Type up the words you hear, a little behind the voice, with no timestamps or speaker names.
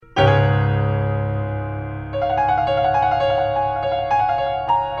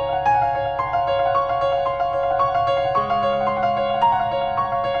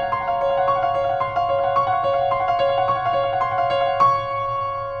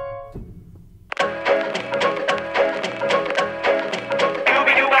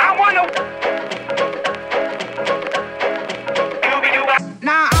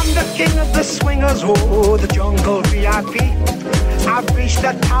wanna be. I've reached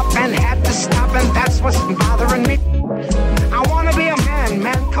the top and had to stop, and that's what's bothering me. I wanna be a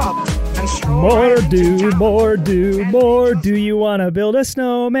man cub. More do you want to build a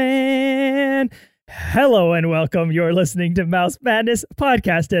snowman? Hello and welcome. You're listening to Mouse Madness, a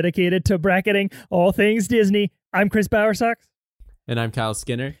podcast dedicated to bracketing all things Disney. I'm Chris Bowersox. And I'm Kyle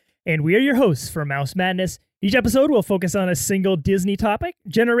Skinner. And we are your hosts for Mouse Madness. Each episode will focus on a single Disney topic,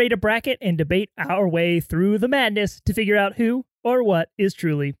 generate a bracket, and debate our way through the madness to figure out who or what is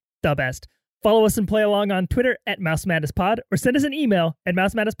truly the best. Follow us and play along on Twitter at MouseMadnessPod or send us an email at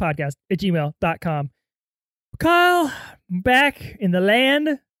mousemadnesspodcast@gmail.com. Kyle, back in the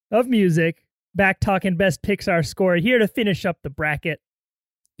land of music, back talking best Pixar score, here to finish up the bracket.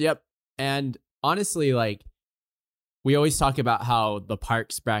 Yep. And honestly, we always talk about how the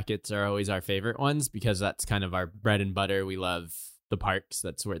parks brackets are always our favorite ones because that's kind of our bread and butter. We love the parks.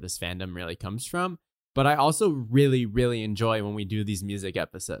 That's where this fandom really comes from. But I also really, really enjoy when we do these music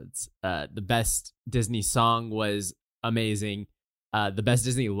episodes. The best Disney song was amazing. The best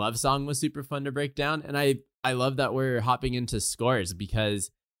Disney love song was super fun to break down. And I love that we're hopping into scores because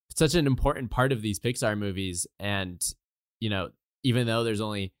it's such an important part of these Pixar movies. And, even though there's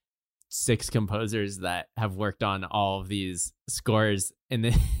only 6 composers that have worked on all of these scores in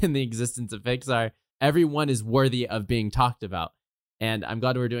the existence of Pixar, everyone is worthy of being talked about. And I'm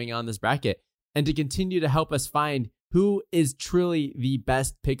glad we're doing it on this bracket. And to continue to help us find who is truly the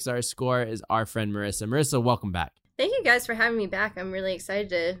best Pixar score is our friend Marissa. Marissa, welcome back. Thank you guys for having me back. I'm really excited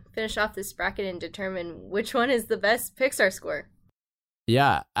to finish off this bracket and determine which one is the best Pixar score.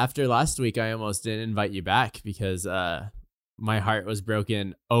 Yeah, after last week, I almost didn't invite you back because my heart was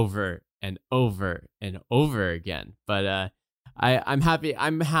broken over and over and over again. But I'm happy.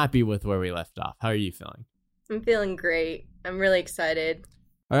 I'm happy with where we left off. How are you feeling? I'm feeling great. I'm really excited.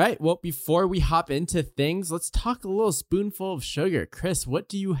 All right. Well, before we hop into things, let's talk a little spoonful of sugar. Chris, what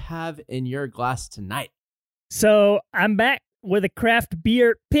do you have in your glass tonight? So I'm back with a craft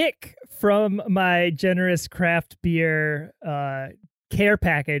beer pick from my generous craft beer care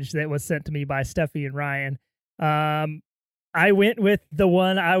package that was sent to me by Steffi and Ryan. I went with the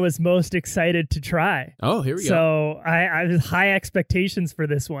one I was most excited to try. Oh, here we go. So I have high expectations for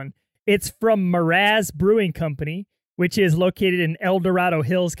this one. It's from Miraz Brewing Company, which is located in El Dorado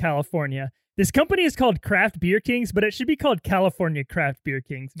Hills, California. This company is called Craft Beer Kings, but it should be called California Craft Beer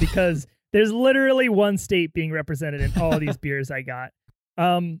Kings because there's literally one state being represented in all of these beers I got.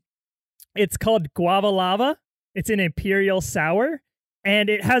 It's called Guava Lava. It's an Imperial Sour, and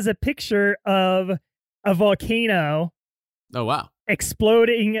it has a picture of a volcano. Oh, wow.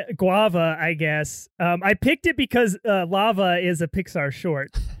 Exploding guava, I guess. I picked it because lava is a Pixar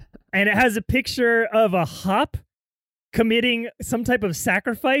short, and it has a picture of a hop committing some type of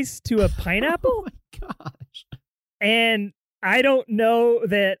sacrifice to a pineapple. Oh my gosh. And I don't know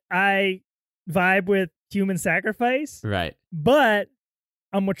that I vibe with human sacrifice. Right. But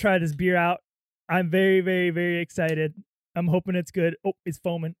I'm going to try this beer out. I'm very, very, very excited. I'm hoping it's good. Oh, it's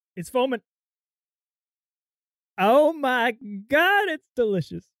foaming. It's foaming. Oh my God, it's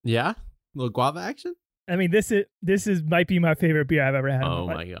delicious. Yeah? A little guava action? I mean, this is might be my favorite beer I've ever had. Oh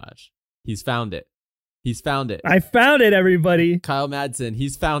my gosh. He's found it. He's found it. I found it, everybody. Kyle Madsen,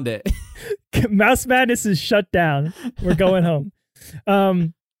 he's found it. Mouse Madness is shut down. We're going home.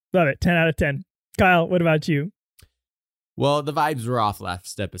 Love it. 10 out of 10. Kyle, what about you? Well, the vibes were off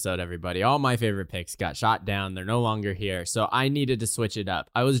last episode, everybody. All my favorite picks got shot down. They're no longer here. So I needed to switch it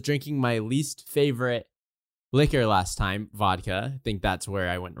up. I was drinking my least favorite liquor last time, vodka. I think that's where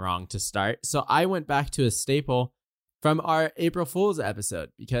I went wrong to start. So I went back to a staple from our April Fool's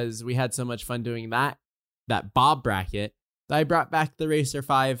episode because we had so much fun doing that Bob bracket. I brought back the Racer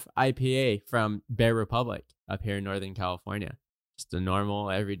 5 IPA from Bear Republic up here in Northern California. Just a normal,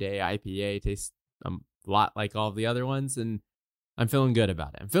 everyday IPA. Tastes a lot like all of the other ones, and I'm feeling good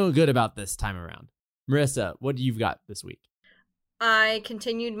about it. I'm feeling good about this time around. Marissa, what do you got this week? I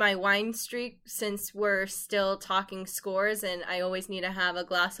continued my wine streak since we're still talking scores, and I always need to have a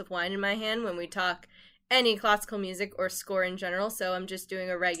glass of wine in my hand when we talk any classical music or score in general, so I'm just doing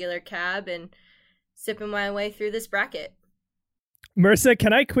a regular cab and sipping my way through this bracket. Marissa,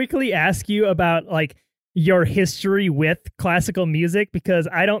 can I quickly ask you about your history with classical music? Because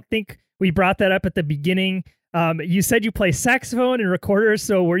I don't think we brought that up at the beginning. You said you play saxophone and recorders,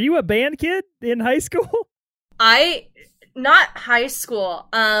 so were you a band kid in high school? Not high school.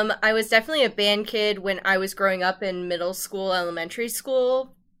 I was definitely a band kid when I was growing up in middle school, elementary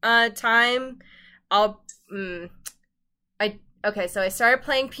school time. So I started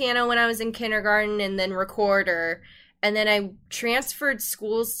playing piano when I was in kindergarten and then recorder. And then I transferred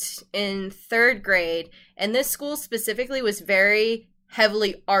schools in 3rd grade. And this school specifically was very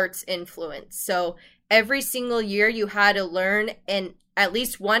heavily arts influenced. So every single year you had to learn at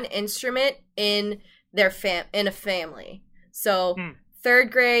least one instrument in in a family. So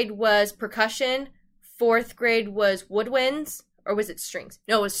 3rd grade was percussion, 4th grade was woodwinds, or was it strings?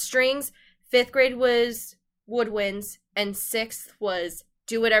 No, it was strings. 5th grade was woodwinds, and 6th was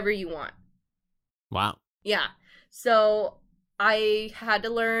do whatever you want. Wow. Yeah. So I had to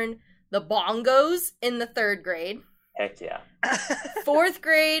learn the bongos in the 3rd grade. Heck yeah. 4th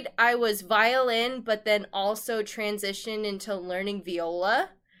grade, I was violin, but then also transitioned into learning viola,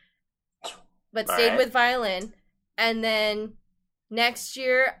 but stayed with violin. And then next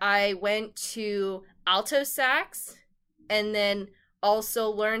year, I went to alto sax, and then also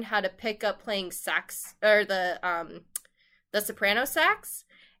learned how to pick up playing sax, or the soprano sax.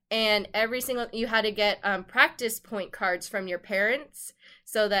 And you had to get practice point cards from your parents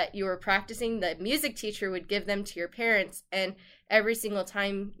so that you were practicing. The music teacher would give them to your parents, and every single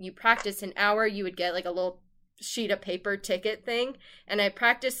time you practiced an hour, you would get like a little sheet of paper ticket thing. And I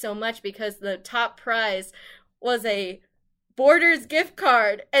practiced so much because the top prize was a Borders gift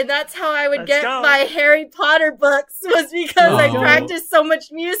card, and that's how I would get my Harry Potter books, was because I practiced so much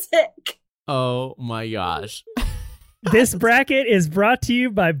music. Oh my gosh. This bracket is brought to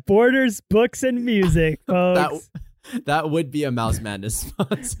you by Borders Books and Music, folks. That would be a Mouse Madness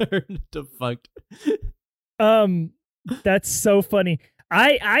sponsor. To fuck. That's so funny.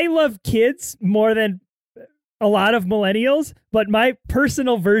 I love kids more than a lot of millennials, but my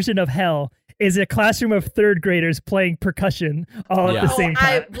personal version of hell is a classroom of 3rd graders playing percussion all at the same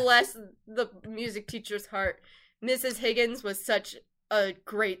time. I bless the music teacher's heart. Mrs. Higgins was such a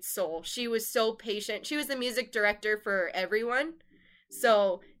great soul. She was so patient. She was the music director for everyone.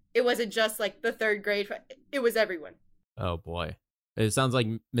 So it wasn't just like the 3rd grade. It was everyone. Oh boy. It sounds like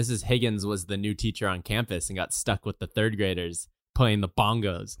Mrs. Higgins was the new teacher on campus and got stuck with the 3rd graders playing the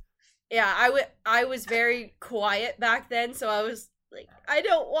bongos. Yeah, I was very quiet back then, so I was like, I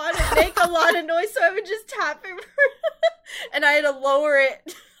don't want to make a lot of noise, so I would just tap it. And I had to lower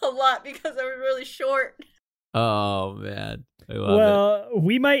it a lot because I was really short. Oh, man. I love it.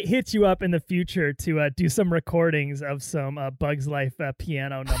 We might hit you up in the future to do some recordings of some Bugs Life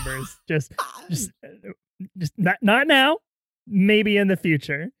piano numbers. just not now, maybe in the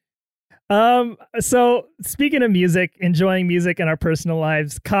future. So speaking of music, enjoying music in our personal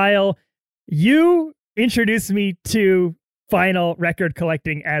lives, Kyle, you introduced me to vinyl record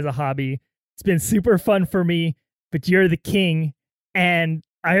collecting as a hobby. It's been super fun for me, but you're the king. And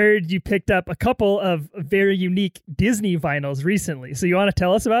I heard you picked up a couple of very unique Disney vinyls recently. So you want to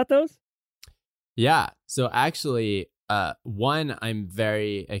tell us about those? Yeah. So actually, one I'm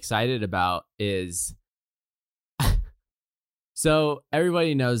very excited about is... So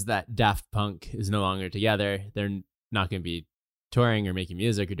everybody knows that Daft Punk is no longer together. They're not going to be touring or making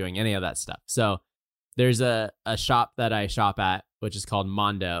music or doing any of that stuff. So there's a shop that I shop at, which is called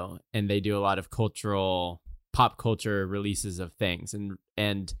Mondo, and they do a lot of pop culture releases of things.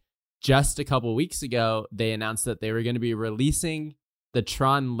 And just a couple weeks ago, they announced that they were going to be releasing the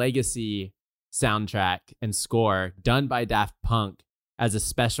Tron Legacy soundtrack and score done by Daft Punk as a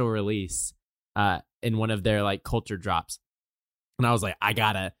special release in one of their like culture drops. And I was like, I'm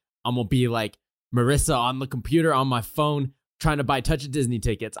going to be like Marissa on the computer on my phone trying to buy Touch of Disney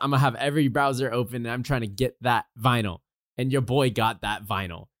tickets. I'm going to have every browser open and I'm trying to get that vinyl. And your boy got that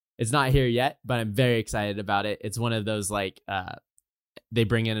vinyl. It's not here yet, but I'm very excited about it. It's one of those like, they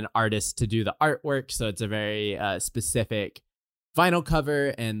bring in an artist to do the artwork. So it's a very specific vinyl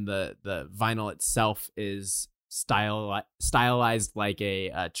cover, and the vinyl itself is stylized like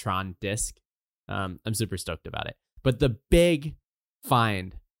a Tron disc. I'm super stoked about it. But the big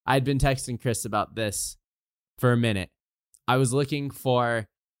find, I'd been texting Chris about this for a minute. I was looking for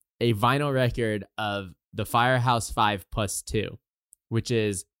a vinyl record of the Firehouse 5+2, which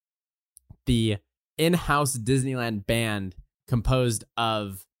is the in-house Disneyland band composed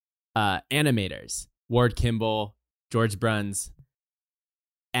of animators, Ward Kimball, George Bruns,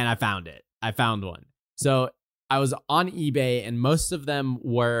 and I found it. I found one. So I was on eBay, and most of them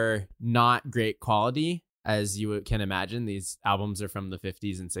were not great quality, as you can imagine. These albums are from the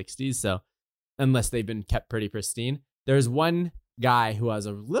 50s and 60s, so unless they've been kept pretty pristine. There's one guy who I was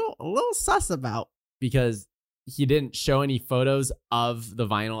a little sus about because he didn't show any photos of the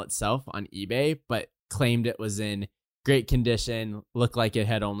vinyl itself on eBay, but claimed it was in great condition, looked like it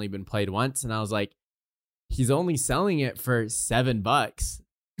had only been played once. And I was like, he's only selling it for $7.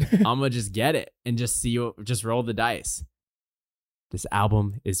 I'm gonna just get it and just roll the dice. This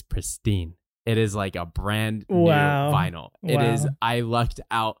album is pristine. it is like a brand new Wow. vinyl. It Wow. is. I lucked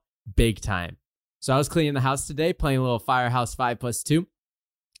out big time. So I was cleaning the house today, playing a little Firehouse 5+2.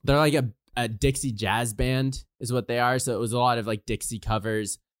 They're like a Dixie jazz band is what they are. So it was a lot of like Dixie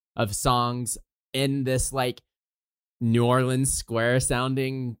covers of songs in this like New Orleans Square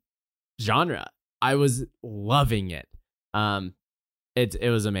sounding genre. I was loving it.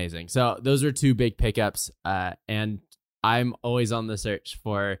 It was amazing. So those are two big pickups. And I'm always on the search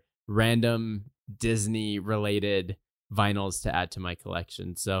for random Disney related vinyls to add to my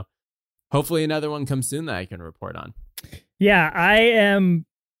collection. So hopefully another one comes soon that I can report on. Yeah, I am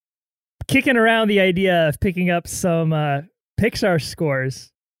kicking around the idea of picking up some Pixar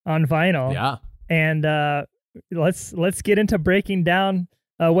scores on vinyl. Yeah. And let's get into breaking down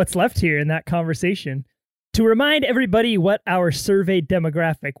what's left here in that conversation. To remind everybody what our survey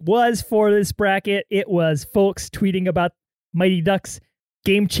demographic was for this bracket, it was folks tweeting about Mighty Ducks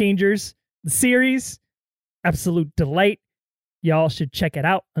Game Changers, the series. Absolute delight. Y'all should check it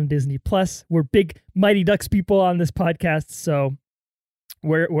out on Disney Plus. We're big Mighty Ducks people on this podcast, so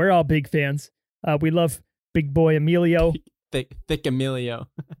we're all big fans. We love Big Boy Emilio. Thick Emilio.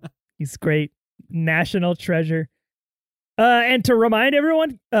 He's great. National treasure. And to remind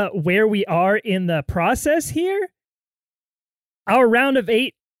everyone where we are in the process here, our round of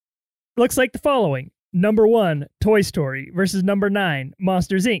 8 looks like the following. Number 1, Toy Story versus number 9,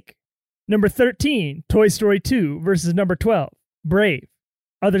 Monsters, Inc. Number 13, Toy Story 2 versus number 12, Brave.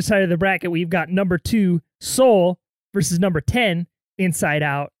 Other side of the bracket, we've got number 2, Soul versus number 10, Inside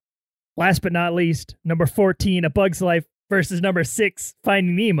Out. Last but not least, number 14, A Bug's Life versus number 6,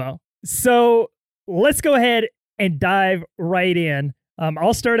 Finding Nemo. So let's go ahead and dive right in.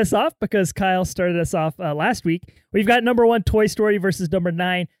 I'll start us off because Kyle started us off last week. We've got number 1, Toy Story versus number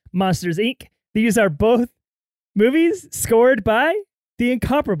 9, Monsters, Inc. These are both movies scored by the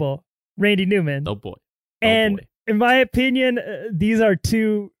incomparable Randy Newman. Oh boy. And in my opinion, these are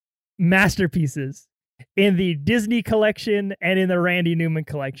two masterpieces in the Disney collection and in the Randy Newman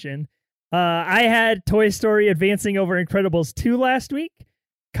collection. I had Toy Story advancing over Incredibles 2 last week.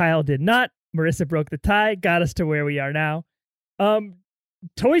 Kyle did not. Marissa broke the tie, got us to where we are now.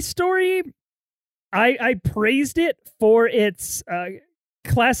 Toy Story, I praised it for its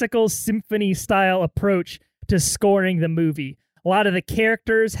classical symphony style approach to scoring the movie. A lot of the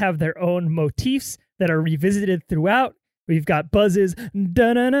characters have their own motifs that are revisited throughout. We've got Buzz's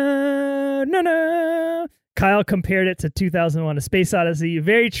da-na-na, na-na. Kyle compared it to 2001: A Space Odyssey.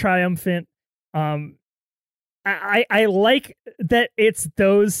 Very triumphant. I like that it's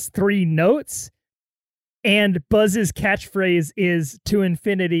those 3 notes, and Buzz's catchphrase is to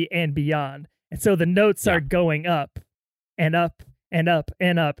infinity and beyond. And so the notes are going up and up and up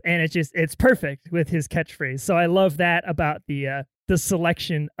and up, and it's perfect with his catchphrase. So I love that about the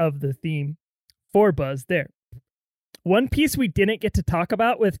selection of the theme for Buzz there. One piece we didn't get to talk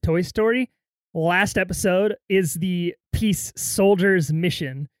about with Toy Story last episode is the piece Soldier's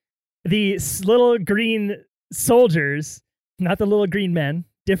Mission. The little green soldiers, not the little green men,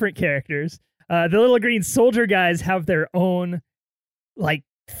 different characters. The little green soldier guys have their own like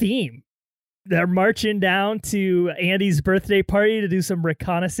theme. They're marching down to Andy's birthday party to do some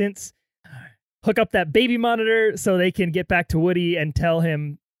reconnaissance, hook up that baby monitor so they can get back to Woody and tell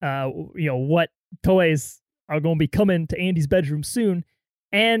him, what toys are going to be coming to Andy's bedroom soon.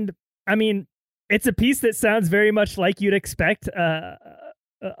 And I mean, it's a piece that sounds very much like you'd expect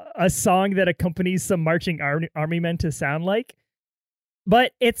a song that accompanies some marching army men to sound like.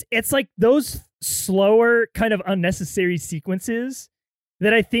 But it's like those slower, kind of unnecessary sequences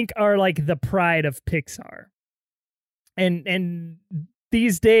that I think are like the pride of Pixar. And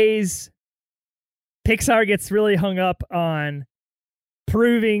these days, Pixar gets really hung up on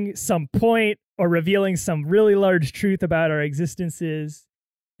proving some point or revealing some really large truth about our existences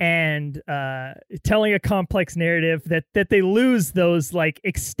and telling a complex narrative that they lose those like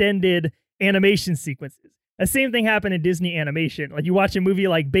extended animation sequences. The same thing happened in Disney animation. Like you watch a movie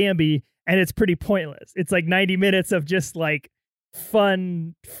like Bambi and it's pretty pointless. It's like 90 minutes of just like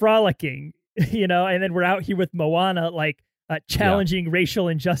fun frolicking, and then we're out here with Moana, like challenging racial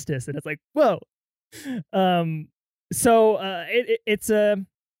injustice. And it's like, whoa. So it's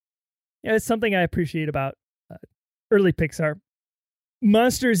something I appreciate about early Pixar.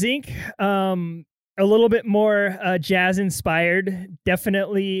 Monsters, Inc., a little bit more jazz inspired,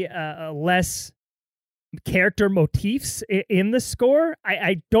 definitely less character motifs in the score.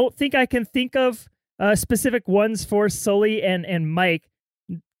 I don't think I can think of specific ones for Sully and Mike.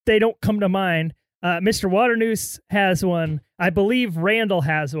 They don't come to mind. Mr. Waternoose has one. I believe Randall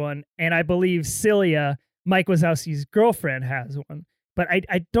has one. And I believe Celia, Mike Wazowski's girlfriend, has one. but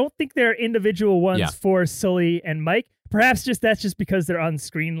I don't think there are individual ones for Sully and Mike. Perhaps that's just because they're on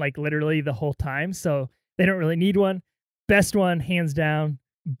screen like literally the whole time, so they don't really need one. Best one, hands down,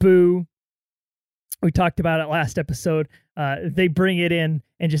 Boo. We talked about it last episode. They bring it in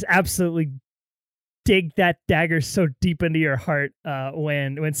and just absolutely dig that dagger so deep into your heart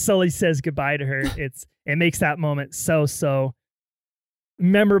when Sully says goodbye to her. It makes that moment so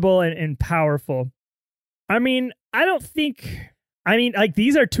memorable and powerful. I mean, like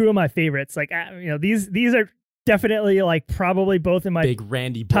these are two of my favorites. Like, these are definitely like probably both in my big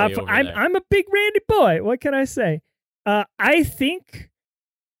Randy boy top. Over there. I'm a big Randy boy. What can I say? I think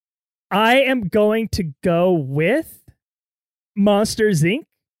I am going to go with Monsters Inc.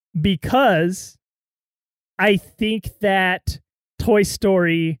 because I think that Toy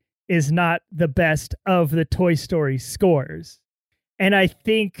Story is not the best of the Toy Story scores. And I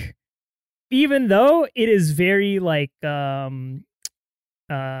think even though it is very like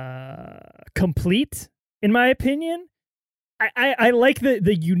complete, in my opinion, I like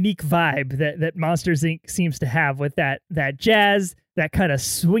the unique vibe that Monsters Inc. seems to have with that jazz, that kind of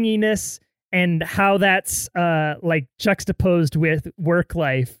swinginess, and how that's like juxtaposed with work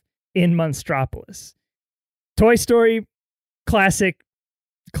life in Monstropolis. Toy Story,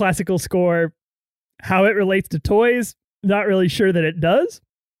 classical score. How it relates to toys, not really sure that it does.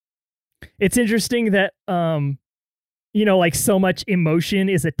 It's interesting that like so much emotion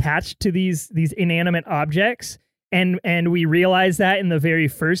is attached to these inanimate objects. And we realize that in the very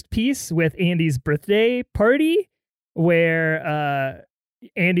first piece with Andy's birthday party, where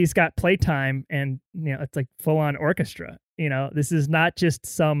Andy's got playtime and it's like full on orchestra. This is not just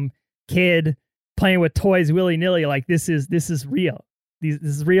some kid playing with toys willy nilly. Like this is real. This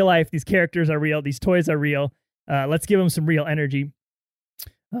is real life. These characters are real. These toys are real. Let's give them some real energy.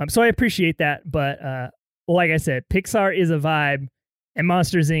 So I appreciate that. But like I said, Pixar is a vibe, and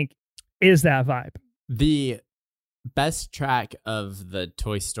Monsters Inc. is that vibe. The best track of the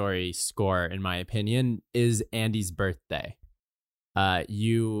Toy Story score, in my opinion, is Andy's birthday.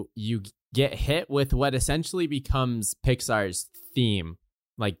 You get hit with what essentially becomes Pixar's theme,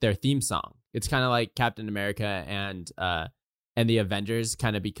 like their theme song. It's kind of like Captain America and the Avengers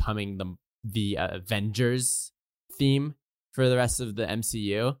kind of becoming the Avengers theme for the rest of the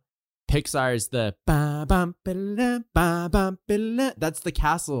MCU. Pixar's the ba bum ba ba bum ba. That's the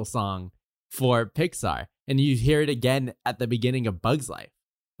castle song for Pixar. And you hear it again at the beginning of Bug's Life.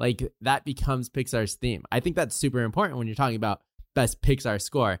 Like, that becomes Pixar's theme. I think that's super important when you're talking about best Pixar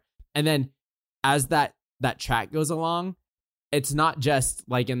score. And then as that track goes along, it's not just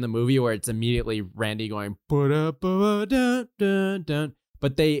like in the movie where it's immediately Randy going, but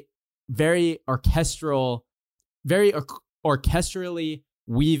they very orchestrally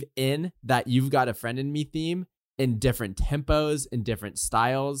weave in that "You've Got a Friend in Me" theme in different tempos, in different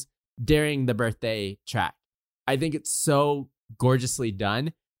styles during the birthday track. I think it's so gorgeously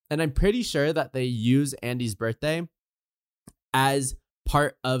done. And I'm pretty sure that they use Andy's birthday as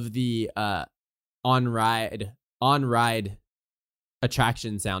part of the on-ride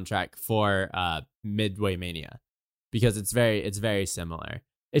attraction soundtrack for Midway Mania, because it's very similar.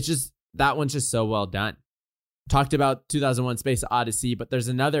 It's just, that one's just so well done. Talked about 2001 Space Odyssey, but there's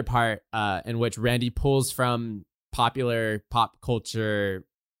another part in which Randy pulls from popular pop culture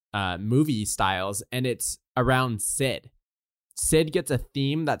movie styles, and it's around Sid. Sid gets a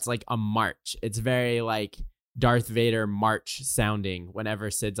theme that's like a march. It's very like Darth Vader march sounding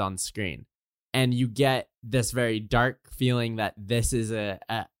whenever Sid's on screen. And you get this very dark feeling that this is a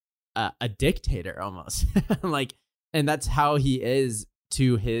dictator almost. Like, and that's how he is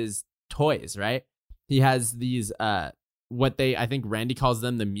to his toys, right? He has these I think Randy calls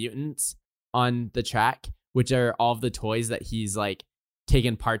them the mutants on the track, which are all of the toys that he's like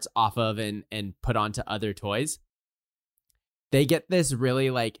taken parts off of and put onto other toys. They get this really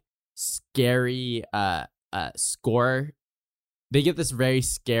like scary score. They get this very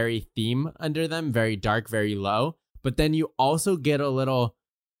scary theme under them, very dark, very low. But then you also get a little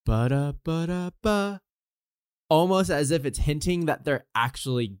ba-da-ba-da-ba, almost as if it's hinting that they're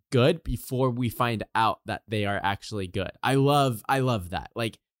actually good before we find out that they are actually good. I love that.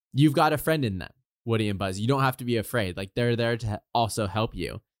 Like, you've got a friend in them, Woody and Buzz. You don't have to be afraid. Like, they're there to also help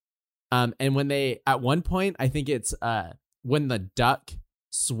you. And when they, at one point, I think it's when the duck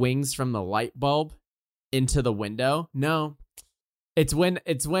swings from the light bulb into the window. No, it's when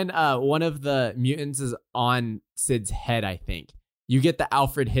one of the mutants is on Sid's head, I think. You get the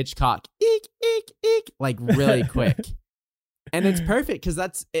Alfred Hitchcock eek eek eek like really quick. And it's perfect because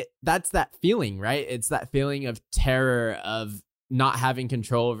that's it. That's that feeling, right? It's that feeling of terror, of not having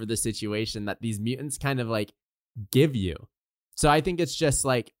control over the situation that these mutants kind of like give you. So I think it's just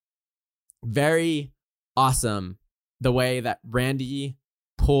like very awesome the way that Randy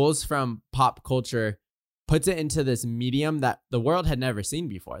pulls from pop culture, puts it into this medium that the world had never seen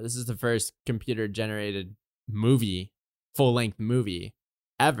before. This is the first computer generated movie, full-length movie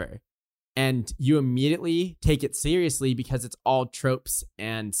ever. And you immediately take it seriously because it's all tropes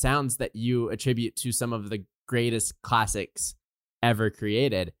and sounds that you attribute to some of the greatest classics ever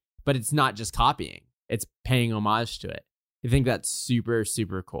created. But it's not just copying, it's paying homage to it. I think that's super,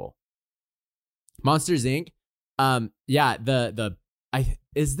 super cool. Monsters Inc.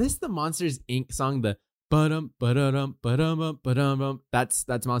 Is this the Monsters Inc. song? The ba-dum ba-dum ba-dum ba-dum.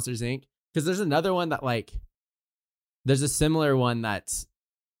 That's Monsters Inc. Because there's another one that like, there's a similar one that's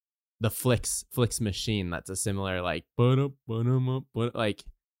the Flicks Machine. That's a similar like like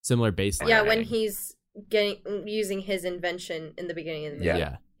similar bass line. Yeah, when he's using his invention in the beginning of the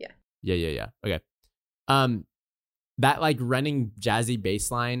movie. Yeah. Okay. That like running jazzy bass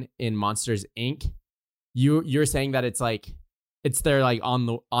line in Monsters Inc. You're saying that it's like it's their like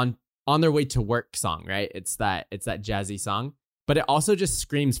on their way to work song, right? It's that jazzy song, but it also just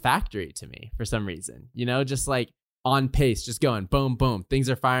screams factory to me for some reason. You know, just like on pace, just going boom, boom. Things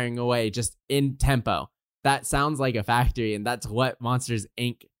are firing away, just in tempo. That sounds like a factory, and that's what Monsters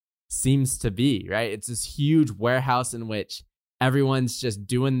Inc. seems to be, right? It's this huge warehouse in which everyone's just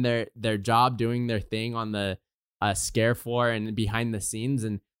doing their job, doing their thing on the scare floor and behind the scenes,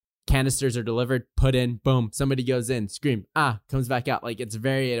 and canisters are delivered, put in, boom, somebody goes in, scream, comes back out. Like it's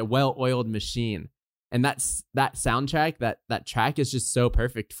a well-oiled machine. And that soundtrack, that track is just so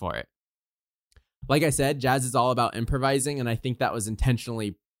perfect for it. Like I said, jazz is all about improvising, and I think that was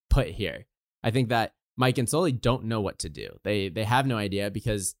intentionally put here. I think that Mike and Sully don't know what to do. They have no idea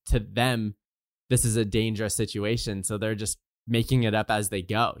because to them, this is a dangerous situation. So they're just making it up as they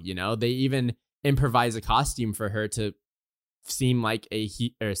go. You know, they even improvise a costume for her to seem like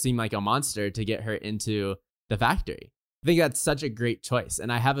a monster to get her into the factory. I think that's such a great choice.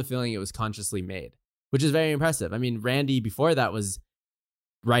 And I have a feeling it was consciously made, which is very impressive. I mean, Randy before that was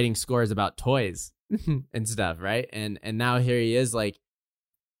writing scores about toys and stuff, right? And now here he is like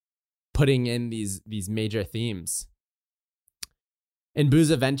putting in these major themes. In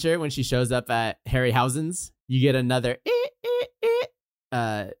Boo's Adventure, when she shows up at Harryhausen's, you get another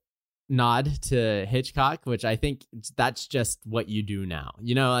nod to Hitchcock, which I think that's just what you do now.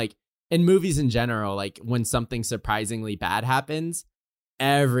 You know, like in movies in general, like when something surprisingly bad happens,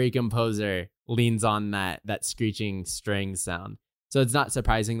 every composer leans on that screeching string sound. So it's not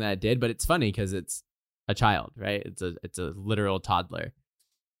surprising that it did, but it's funny because it's a child, right? It's a literal toddler.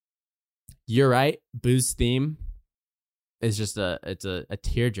 You're right. Boo's theme is just a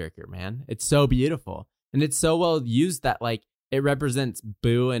tearjerker, man. It's so beautiful. And it's so well used that like it represents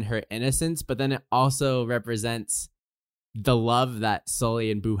Boo and her innocence, but then it also represents the love that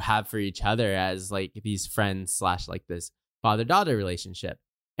Sully and Boo have for each other as like these friends / like this father-daughter relationship.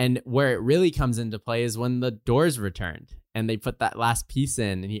 And where it really comes into play is when the door's returned and they put that last piece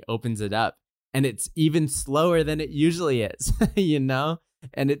in and he opens it up and it's even slower than it usually is, you know?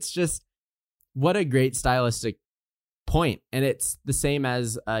 And it's just, what a great stylistic point. And it's the same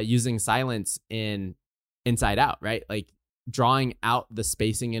as using silence in Inside Out, right? Like drawing out the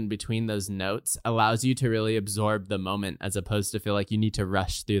spacing in between those notes allows you to really absorb the moment as opposed to feel like you need to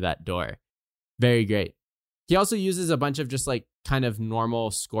rush through that door. Very great. He also uses a bunch of just like kind of normal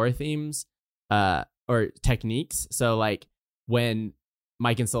score themes or techniques. So like when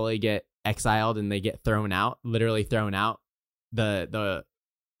Mike and Sully get exiled and they get thrown out, literally thrown out, the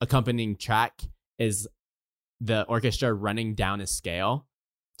accompanying track is the orchestra running down a scale.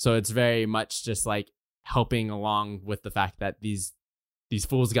 So it's very much just like helping along with the fact that these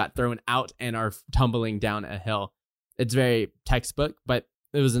fools got thrown out and are tumbling down a hill. It's very textbook, but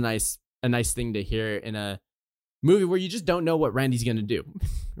it was a nice thing to hear in a movie where you just don't know what Randy's gonna do.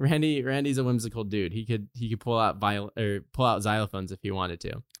 Randy's a whimsical dude. He could pull out xylophones if he wanted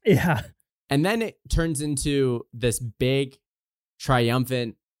to. Yeah. And then it turns into this big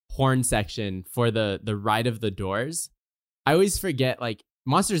triumphant horn section for the Ride of the Doors. I always forget, like,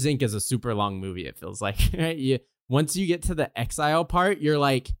 Monsters Inc. is a super long movie, it feels like, right? Once you get to the exile part, you're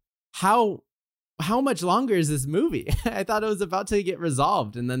like, how much longer is this movie? I thought it was about to get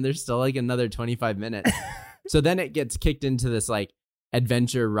resolved, and then there's still like another 25 minutes. So then it gets kicked into this like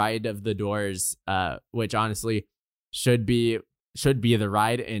adventure Ride of the Doors, which honestly should be the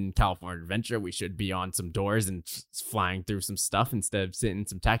ride in California Adventure. We should be on some doors and flying through some stuff instead of sitting in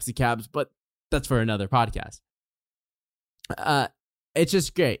some taxi cabs, but that's for another podcast. It's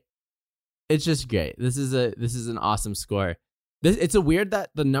just great. This is an awesome score. It's a weird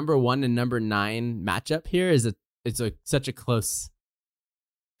that the number 1 and number 9 matchup here is such a close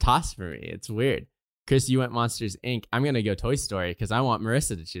toss for me. It's weird. Chris, you went Monsters Inc. I'm gonna go Toy Story because I want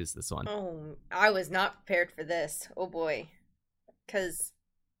Marissa to choose this one. Oh, I was not prepared for this. Oh boy, because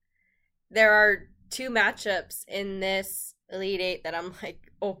there are two matchups in this Elite Eight that I'm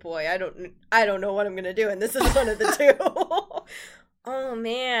like, oh boy, I don't know what I'm gonna do, and this is one of the two. Oh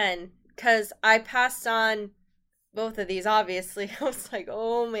man, because I passed on both of these. Obviously, I was like,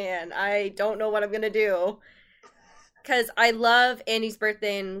 oh man, I don't know what I'm gonna do. Because I love Andy's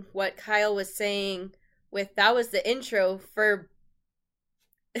Birthday and what Kyle was saying that was the intro for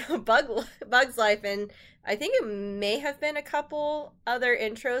Bug's Life, and I think it may have been a couple other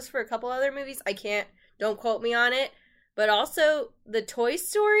intros for a couple other movies. Don't quote me on it. But also the Toy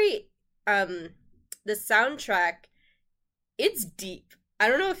Story, the soundtrack, it's deep. I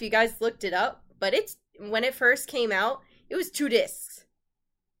don't know if you guys looked it up, but when it first came out, it was 2 discs.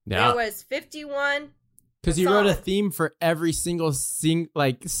 Yeah. There was 51. Because you wrote a theme for every single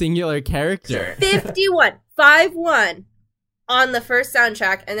singular character. 51. 5-1 on the first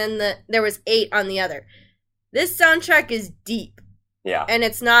soundtrack, and then there was 8 on the other. This soundtrack is deep. Yeah. And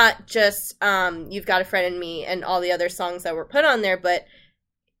it's not just You've Got a Friend in Me and all the other songs that were put on there, but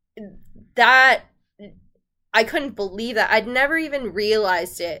that, I couldn't believe that. I'd never even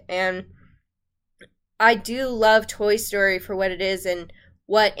realized it. And I do love Toy Story for what it is and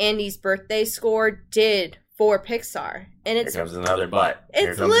what Andy's Birthday score did for Pixar. And it's Here comes another butt.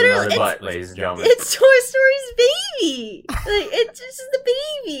 It's literally butt, ladies and gentlemen. It's Toy Story's baby. It's just the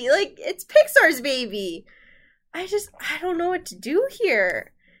baby. It's Pixar's baby. I don't know what to do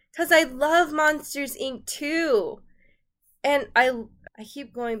here. Because I love Monsters, Inc. too. And I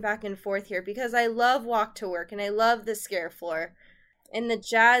keep going back and forth here because I love Walk to Work and I love the Scare Floor and the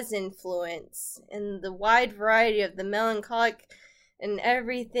jazz influence and the wide variety of the melancholic and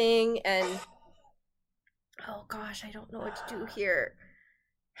everything, and oh gosh, I don't know what to do here.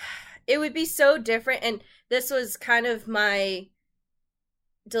 It would be so different, and this was kind of my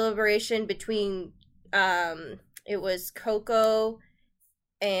deliberation between it was Coco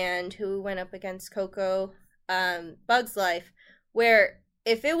and who went up against Coco, Bug's Life, where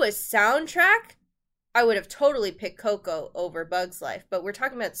if it was soundtrack, I would have totally picked Coco over Bug's Life, but we're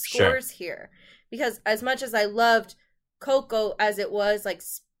talking about scores here, because as much as I loved Coco as it was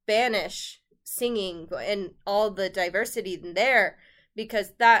Spanish singing and all the diversity in there,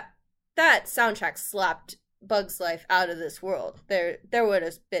 because that soundtrack slapped Bug's Life out of this world. There would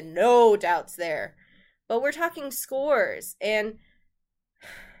have been no doubts there. But we're talking scores, and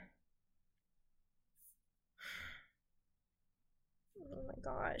oh my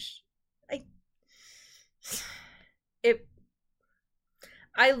gosh.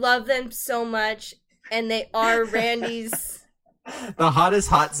 I love them so much. And they are Randy's. The hottest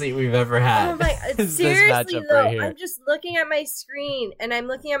hot seat we've ever had. Oh my! Seriously though, right, I'm just looking at my screen and I'm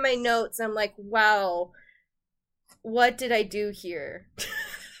looking at my notes. I'm like, wow, what did I do here?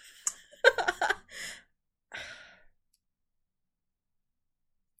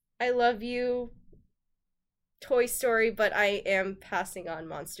 I love you, Toy Story, but I am passing on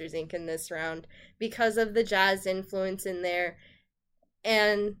Monsters, Inc. in this round because of the jazz influence in there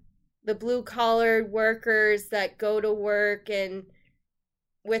and the blue-collar workers that go to work and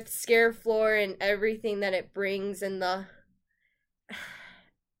with Scare Floor and everything that it brings, and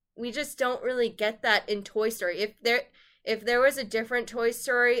we just don't really get that in Toy Story. If there was a different Toy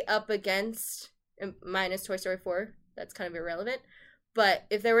Story up against, minus Toy Story 4, that's kind of irrelevant, but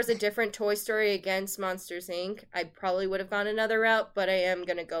if there was a different Toy Story against Monsters, Inc., I probably would have gone another route, but I am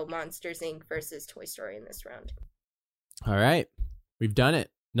going to go Monsters, Inc. versus Toy Story in this round. All right. We've done it.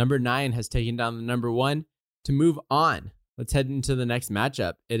 Number 9 has taken down the number 1. To move on, let's head into the next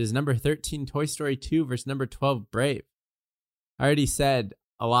matchup. It is number 13, Toy Story 2 versus number 12, Brave. I already said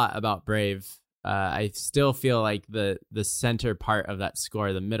a lot about Brave. I still feel like the center part of that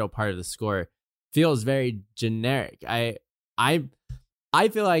score, the middle part of the score, feels very generic. I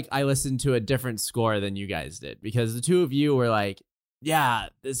feel like I listened to a different score than you guys did, because the two of you were like, yeah,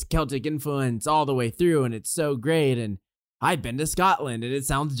 this Celtic influence all the way through, and it's so great, and I've been to Scotland and it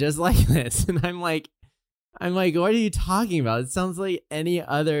sounds just like this. And I'm like, what are you talking about? It sounds like any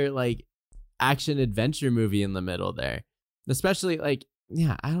other action adventure movie in the middle there. Especially I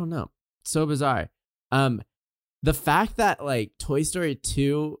don't know. So bizarre. The fact that Toy Story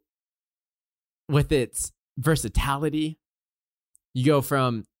 2 with its versatility, you go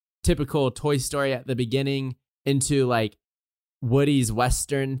from typical Toy Story at the beginning into Woody's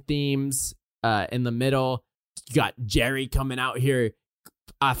Western themes in the middle. You got Jerry coming out here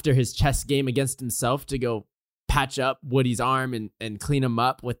after his chess game against himself to go patch up Woody's arm and clean him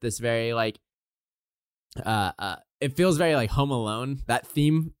up with this very it feels very like Home Alone. That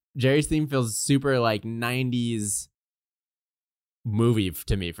theme, Jerry's theme, feels super like 90s movie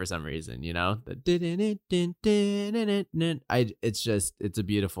to me for some reason, you know? It's a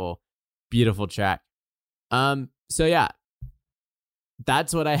beautiful, beautiful track. So yeah,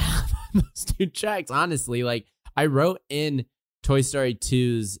 that's what I have on those two tracks. Honestly, like I wrote in Toy Story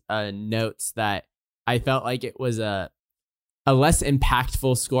 2's notes that I felt like it was a less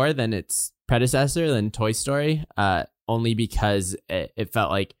impactful score than its predecessor, than Toy Story, only because it felt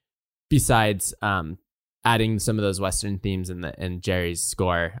like, besides adding some of those Western themes in Jerry's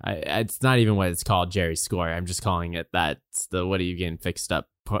score, it's not even what it's called, Jerry's score. I'm just calling it that's the "what are you getting fixed up"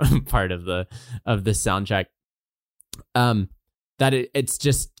 part of the soundtrack. That it's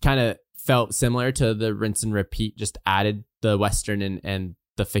just kind of felt similar to the rinse and repeat, just added the Western and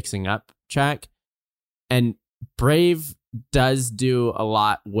the fixing up track. And Brave does do a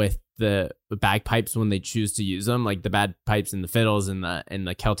lot with the bagpipes when they choose to use them, like the bagpipes and the fiddles and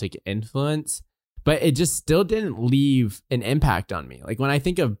the Celtic influence. But it just still didn't leave an impact on me. Like when I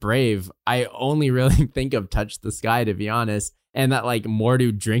think of Brave, I only really think of Touch the Sky, to be honest, and that like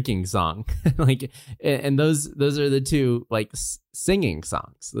Mordu drinking song. Like, and those are the two like singing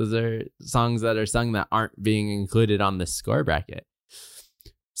songs. Those are songs that are sung that aren't being included on the score bracket.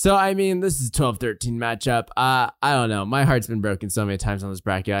 So, I mean, this is a 12-13 matchup. I don't know. My heart's been broken so many times on this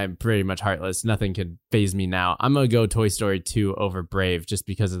bracket. I'm pretty much heartless. Nothing can phase me now. I'm going to go Toy Story 2 over Brave just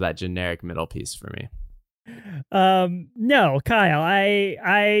because of that generic middle piece for me. No, Kyle,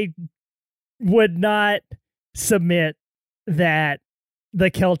 I would not submit that the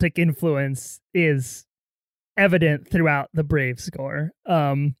Celtic influence is evident throughout the Brave score.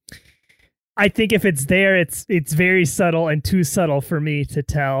 I think if it's there, it's very subtle and too subtle for me to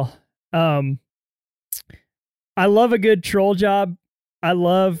tell. I love a good troll job. I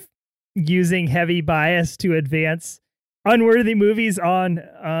love using heavy bias to advance unworthy movies on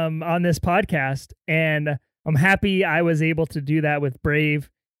this podcast, and I'm happy I was able to do that with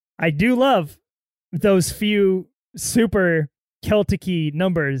Brave. I do love those few super Celtic-y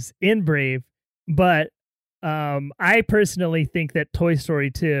numbers in Brave, but I personally think that Toy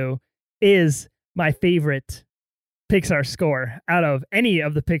Story 2 is my favorite Pixar score out of any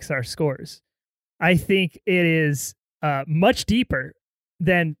of the Pixar scores. I think it is much deeper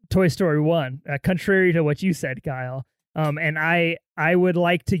than Toy Story 1, contrary to what you said, Kyle. And I would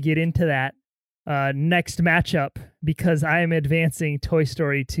like to get into that next matchup because I am advancing Toy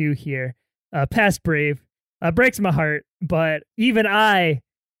Story 2 here. Past Brave. Breaks my heart, but even I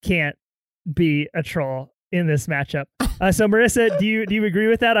can't be a troll in this matchup. So Marissa, do you agree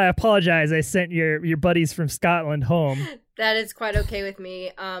with that? I apologize. I sent your buddies from Scotland home. That is quite okay with me.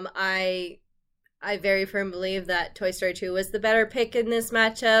 I very firmly believe that Toy Story 2 was the better pick in this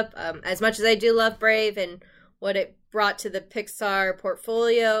matchup. As much as I do love Brave and what it brought to the Pixar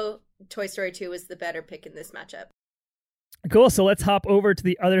portfolio, Toy Story 2 was the better pick in this matchup. Cool. So let's hop over to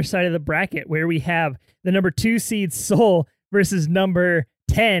the other side of the bracket where we have the number 2 seed Soul versus number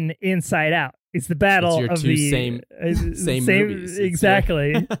 10 Inside Out. It's the battle of the same movies.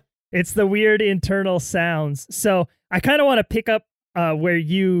 Exactly. It's the weird internal sounds. So I kind of want to pick up where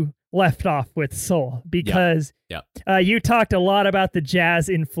you left off with Soul because you talked a lot about the jazz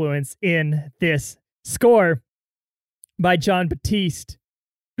influence in this score by Jon Batiste.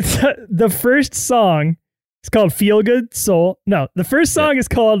 The first song is called Feel Good Soul. No, the first song is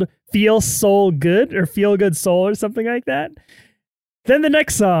called Feel Soul Good or Feel Good Soul or something like that. Then the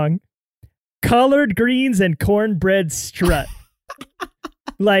next song, Collard Greens and Cornbread Strut.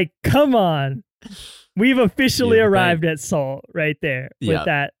 Like, come on. We've officially arrived at Soul right there with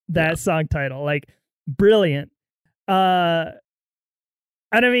that song title. Like, brilliant.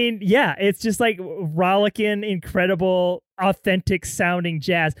 And I mean, yeah, it's just like rollicking, incredible, authentic sounding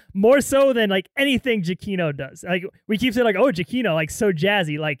jazz. More so than like anything Giacchino does. Like we keep saying like, oh, Giacchino, like so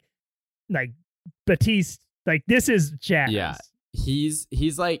jazzy, like Batiste, like this is jazz. Yeah. He's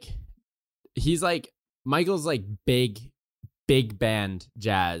like Michael's like big band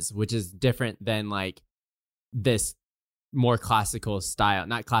jazz, which is different than like this more classical style,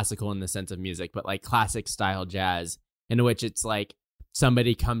 not classical in the sense of music, but like classic style jazz in which it's like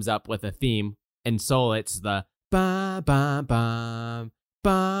somebody comes up with a theme. In Soul, it's the ba ba ba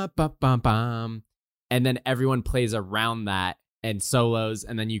ba ba ba bum, and then everyone plays around that and solos,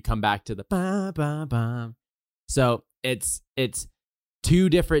 and then you come back to the ba ba ba. So it's two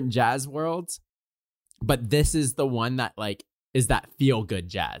different jazz worlds, but this is the one that like is that feel good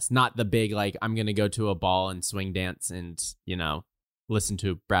jazz, not the big like I'm gonna go to a ball and swing dance and listen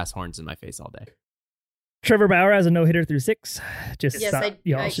to brass horns in my face all day. Trevor Bauer has a no-hitter through 6. Yes,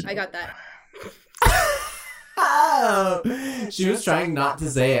 I got that. Oh, she was trying not to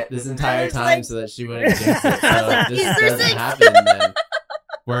say it this entire time like- so that she wouldn't jinx it. So if this Easter doesn't six. happen, then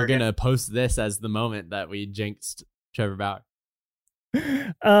we're gonna post this as the moment that we jinxed Trevor Bauer.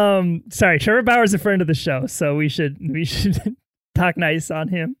 Sorry, Trevor Bauer's a friend of the show, so we should talk nice on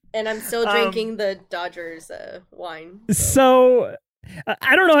him. And I'm still drinking the Dodgers wine. So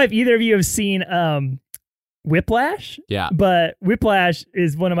I don't know if either of you have seen Whiplash. Yeah, But Whiplash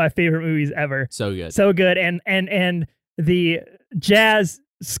is one of my favorite movies ever. so good. So good. And the jazz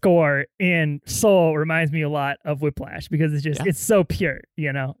score in Soul reminds me a lot of Whiplash because it's so pure,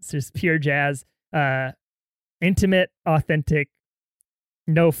 It's just pure jazz, intimate, authentic,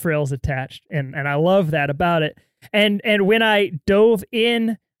 no frills attached. And I love that about it. And when I dove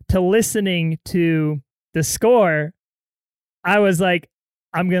in to listening to the score, I was like,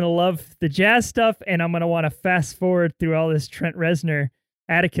 I'm going to love the jazz stuff, and I'm going to want to fast forward through all this Trent Reznor,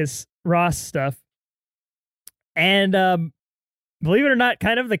 Atticus Ross stuff. And believe it or not,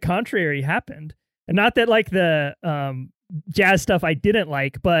 kind of the contrary happened. And not that like the jazz stuff I didn't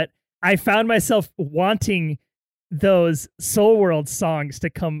like, but I found myself wanting those Soul World songs to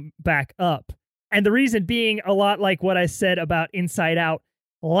come back up. And the reason being a lot like what I said about Inside Out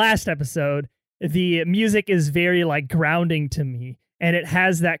last episode, the music is very like grounding to me. And it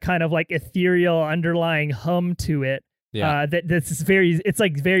has that kind of like ethereal underlying hum to it. Yeah, It's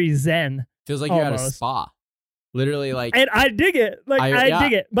like very zen. feels like you're at a almost. spa. Literally, like And I dig it. Like I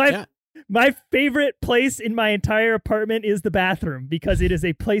dig it. My favorite place in my entire apartment is the bathroom because it is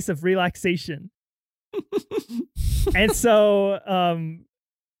a place of relaxation. And so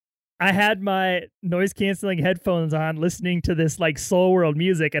I had my noise canceling headphones on listening to this like Soul World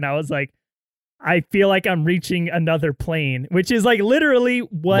music, and I was like, I feel like I'm reaching another plane, which is like literally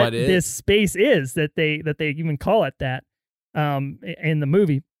what this space is that they even call it that in the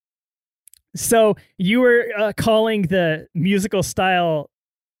movie. So you were calling the musical style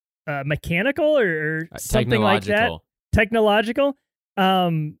mechanical or something like that? Technological.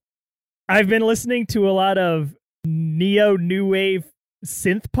 I've been listening to a lot of neo new wave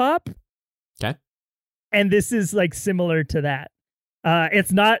synth pop. Okay. And this is like similar to that.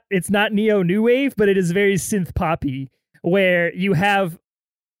 It's not neo new wave, but it is very synth poppy, where you have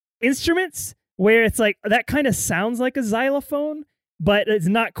instruments where it's like that kind of sounds like a xylophone, but it's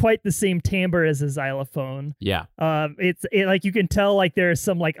not quite the same timbre as a xylophone. Yeah. It's like you can tell like there are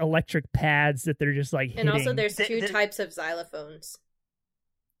some like electric pads that they're just like hitting. And also there's two types of xylophones.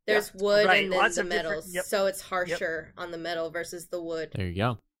 There's wood and then lots the of metals. So it's harsher on the metal versus the wood. There you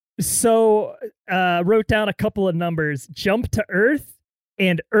go. So wrote down a couple of numbers. Jump to Earth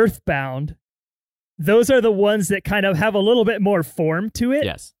and Earthbound. Those are the ones that kind of have a little bit more form to it.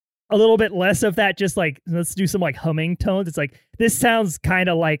 Yes. A little bit less of that, just like, let's do some like humming tones. It's like, this sounds kind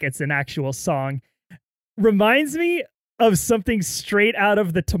of like it's an actual song. Reminds me of something straight out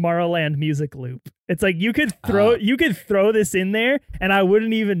of the Tomorrowland music loop. It's like you could throw this in there and I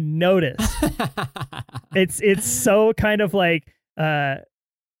wouldn't even notice. It's so kind of like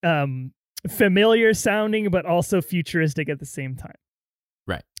familiar sounding, but also futuristic at the same time.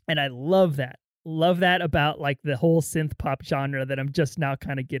 Right. And I love that. Love that about like the whole synth pop genre that I'm just now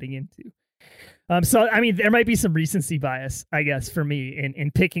kind of getting into. So I mean, there might be some recency bias, I guess, for me in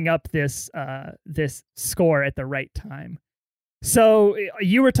picking up this score at the right time. So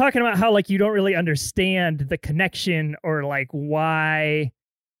you were talking about how like you don't really understand the connection or like why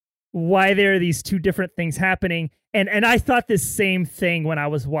there are these two different things happening. And I thought this same thing when I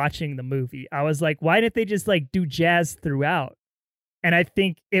was watching the movie. I was like, why didn't they just like do jazz throughout? And I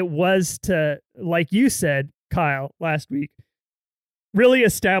think it was to, like you said, Kyle, last week, really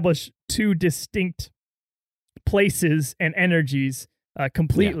establish two distinct places and energies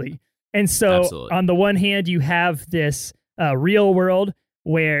completely. Yeah. And so Absolutely. On the one hand, you have this real world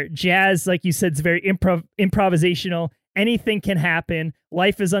where jazz, like you said, is very improvisational. Anything can happen.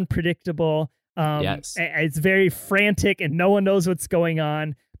 Life is unpredictable. Yes. It's very frantic and no one knows what's going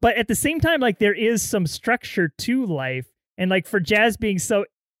on. But at the same time, like there is some structure to life. And like for jazz being so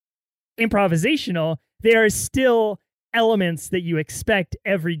improvisational, there are still elements that you expect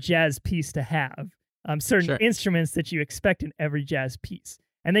every jazz piece to have. Certain instruments that you expect in every jazz piece.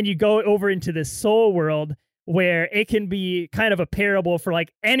 And then you go over into this soul world where it can be kind of a parable for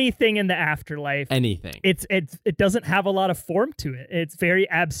like anything in the afterlife. Anything. It doesn't have a lot of form to it. It's very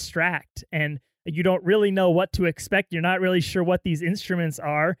abstract and you don't really know what to expect. You're not really sure what these instruments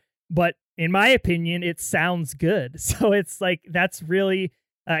are, but in my opinion, it sounds good. So it's like, that's really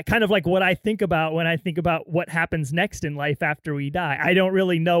kind of like what I think about when I think about what happens next in life after we die. I don't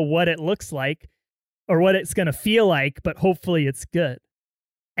really know what it looks like or what it's going to feel like, but hopefully it's good.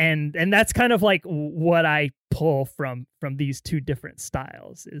 and that's kind of like what I pull from these two different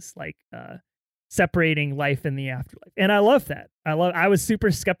styles, is like separating life and the afterlife. And I love that. I was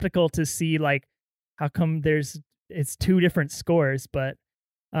super skeptical to see like how come it's two different scores, but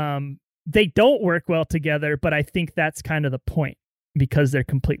they don't work well together, but I think that's kind of the point, because they're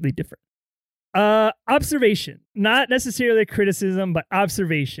completely different. Observation, not necessarily criticism, but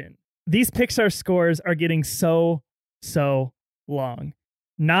observation. These Pixar scores are getting so long,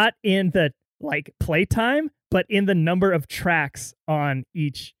 not in the like playtime, but in the number of tracks on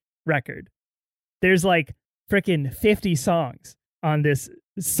each record. There's like freaking 50 songs on this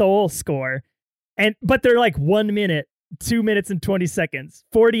Soul score, but they're like 1 minute, 2 minutes and 20 seconds,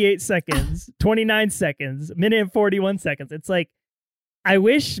 48 seconds, 29 seconds, minute and 41 seconds. It's like, I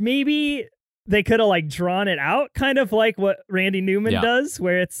wish maybe they could have like drawn it out, kind of like what Randy Newman does,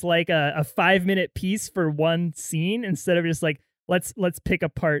 where it's like a 5 minute piece for one scene, instead of just like, let's pick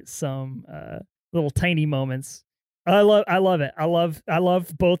apart some little tiny moments. I love it. I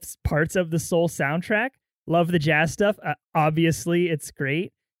love both parts of the Soul soundtrack. Love the jazz stuff. Obviously, it's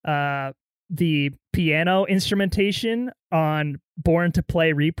great. The piano instrumentation on Born to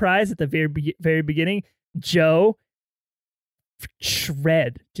Play Reprise at the very beginning, Joe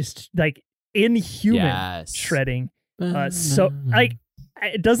shred, just like inhuman shredding. So like,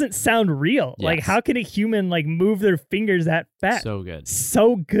 it doesn't sound real. Yes. Like, how can a human like move their fingers that fast? So good.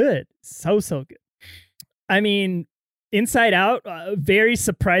 So good. So good. I mean, Inside Out, very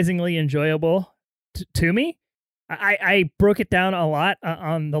surprisingly enjoyable to me. I broke it down a lot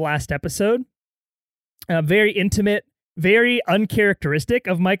on the last episode. Very intimate, very uncharacteristic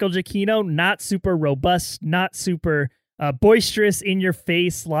of Michael Giacchino. Not super robust, not super boisterous, in your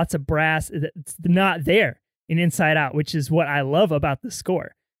face, lots of brass. It's not there in Inside Out, which is what I love about the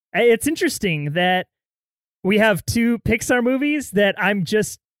score. It's interesting that we have two Pixar movies that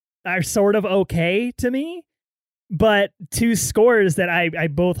are sort of okay to me, but two scores that I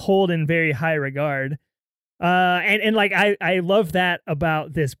both hold in very high regard. And like, I love that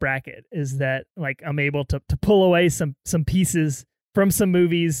about this bracket, is that like I'm able to pull away some pieces from some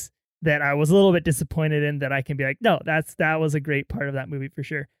movies that I was a little bit disappointed in, that I can be like, no, that was a great part of that movie for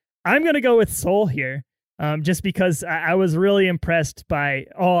sure. I'm going to go with Soul here, just because I was really impressed by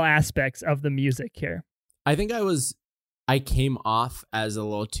all aspects of the music here. I think I came off as a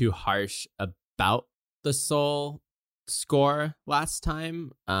little too harsh about the Soul score last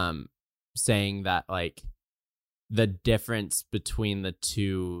time, saying that like the difference between the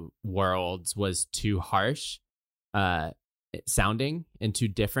two worlds was too harsh sounding and too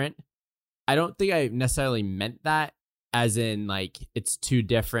different. I don't think I necessarily meant that as in like it's too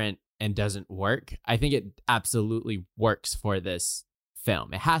different and doesn't work. I think it absolutely works for this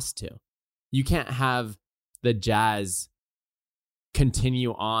film. It has to. You can't have the jazz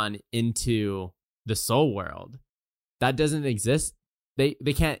continue on into the Soul world. That doesn't exist. They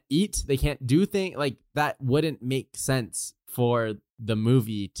can't eat. They can't do things. Like, that wouldn't make sense for the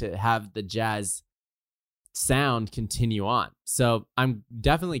movie to have the jazz sound continue on. So I'm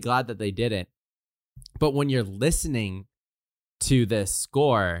definitely glad that they did it. But when you're listening to this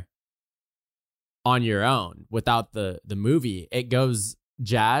score on your own without the movie, it goes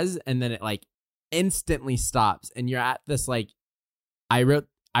jazz and then it like instantly stops, and you're at this like, I wrote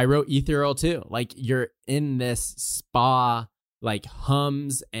Ethereal too. Like, you're in this spa, like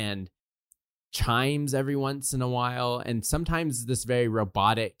hums and chimes every once in a while, and sometimes this very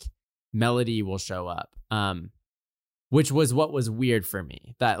robotic melody will show up, which was what was weird for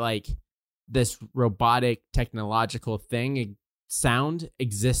me, that like this robotic technological thing sound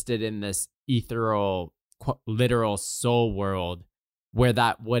existed in this ethereal literal soul world where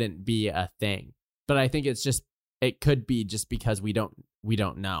that wouldn't be a thing. But I think it could be just because we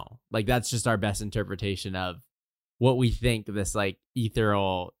don't know. Like, that's just our best interpretation of what we think this like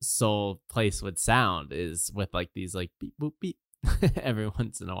ethereal soul place would sound, is with like these like beep boop beep every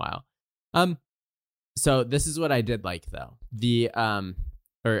once in a while. So this is what I did like though. The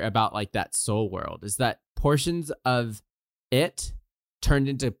or about like that soul world is that portions of it turned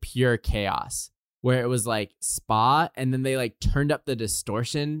into pure chaos, where it was like spa, and then they like turned up the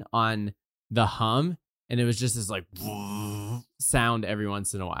distortion on the hum, and it was just this like sound every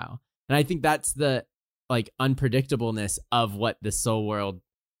once in a while. And I think that's the like unpredictableness of what the soul world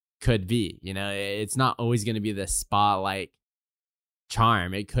could be. You know, it's not always going to be this spa like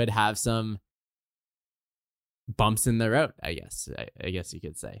charm. It could have some bumps in the road, I guess you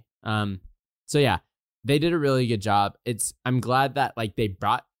could say. So yeah, they did a really good job. I'm glad that like they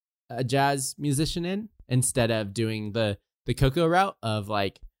brought a jazz musician in instead of doing the Coco route of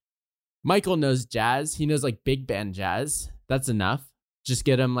like, Michael knows jazz. He knows like big band jazz. That's enough. just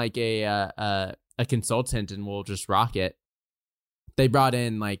get him like a consultant and we'll just rock it. They brought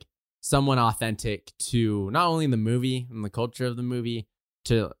in like someone authentic to not only the movie and the culture of the movie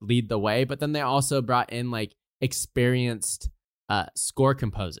to lead the way, but then they also brought in like experienced score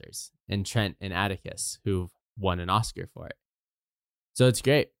composers in Trent and Atticus who've won an Oscar for it. So it's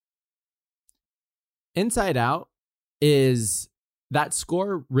great. Inside Out is that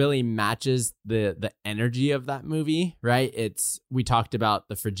score really matches the energy of that movie, right? We talked about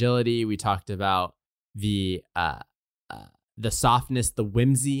the fragility, we talked about the softness, the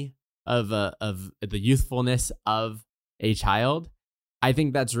whimsy of the youthfulness of a child. I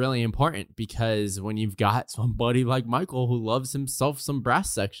think that's really important because when you've got somebody like Michael who loves himself some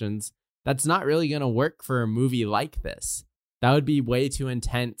brass sections, that's not really going to work for a movie like this. That would be way too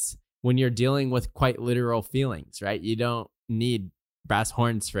intense when you're dealing with quite literal feelings, right? You don't need brass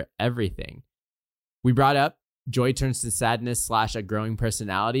horns for everything. We brought up joy turns to sadness / a growing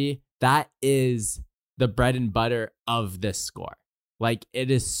personality. That is the bread and butter of this score. Like, it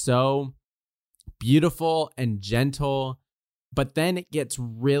is so beautiful and gentle, but then it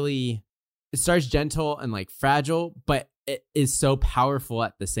starts gentle and like fragile, but it is so powerful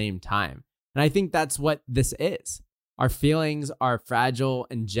at the same time. And I think that's what this is. Our feelings are fragile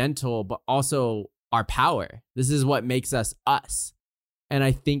and gentle, but also our power. This is what makes us us. And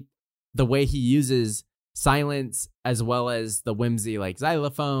I think the way he uses silence as well as the whimsy, like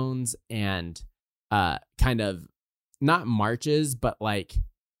xylophones and kind of not marches, but like,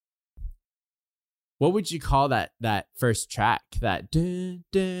 what would you call that first track? That dun,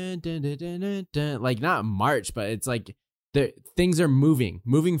 dun, dun, dun, dun, dun, dun, like not march, but it's like things are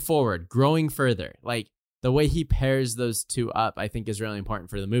moving forward, growing further. Like the way he pairs those two up, I think is really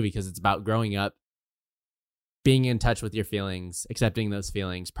important for the movie because it's about growing up, being in touch with your feelings, accepting those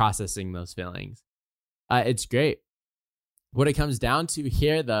feelings, processing those feelings. It's great. What it comes down to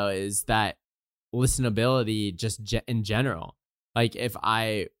here, though, is that listenability just in general. Like if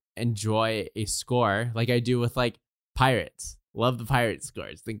I enjoy a score like I do with like Pirates, love the Pirate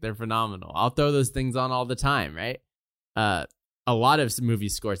scores, think they're phenomenal. I'll throw those things on all the time, right? A lot of movie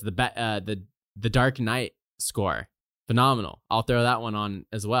scores, the Dark Knight score, phenomenal. I'll throw that one on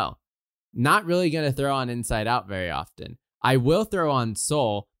as well. Not really going to throw on Inside Out very often. I will throw on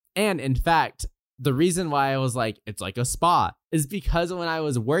Soul. And in fact, the reason why I was like, it's like a spa is because when I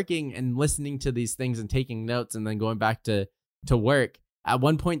was working and listening to these things and taking notes and then going back to work, at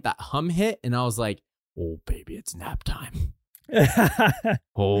one point that hum hit and I was like, oh, baby, it's nap time.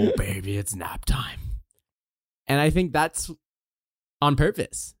 Oh, baby, it's nap time. And I think that's on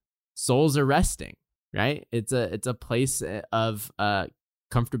purpose. Souls are resting, right? It's a place of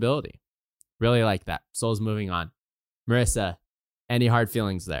comfortability. Really like that. Soul's moving on. Marissa, any hard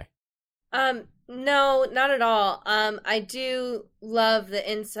feelings there? No, not at all. I do love the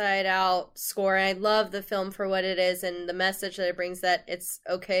Inside Out score. I love the film for what it is and the message that it brings, that it's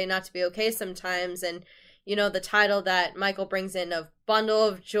okay not to be okay sometimes. And, you know, the title that Michael brings in of Bundle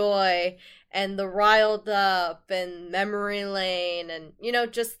of Joy and the Riled Up and Memory Lane and, you know,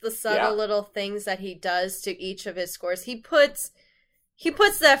 just the subtle little things that he does to each of his scores. He puts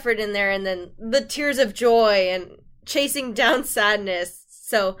the effort in there, and then the tears of joy and chasing down sadness.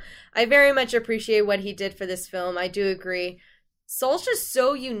 So I very much appreciate what he did for this film. I do agree. Soul's just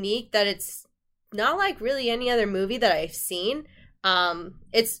so unique that it's not like really any other movie that I've seen.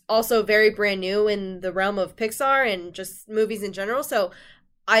 It's also very brand new in the realm of Pixar and just movies in general. So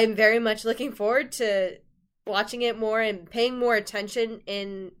I'm very much looking forward to watching it more and paying more attention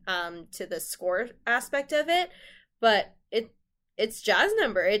in to the score aspect of it. But it's jazz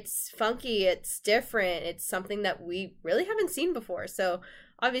number. It's funky. It's different. It's something that we really haven't seen before. So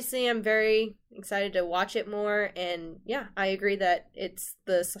obviously I'm very excited to watch it more. And yeah, I agree that it's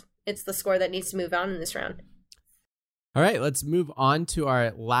the score that needs to move on in this round. All right, let's move on to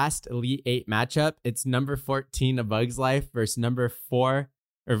our last Elite 8 matchup. It's number 14, A Bug's Life versus number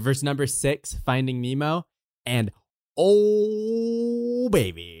 6, Finding Nemo. And oh,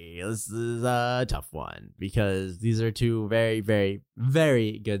 baby, this is a tough one because these are two very, very,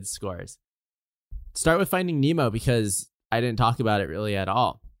 very good scores. Start with Finding Nemo because I didn't talk about it really at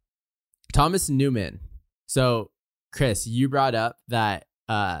all. Thomas Newman. So, Chris, you brought up that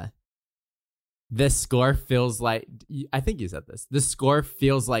this score feels like, I think you said this score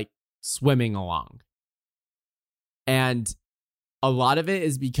feels like swimming along. And a lot of it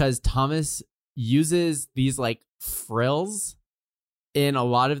is because Thomas uses these like frills in a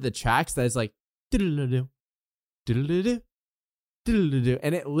lot of the tracks that is like diddle-do, diddle-do, diddle-do,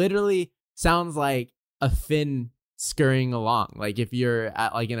 and it literally sounds like a fin scurrying along. Like if you're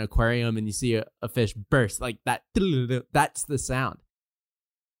at like an aquarium and you see a fish burst, like that, that's the sound.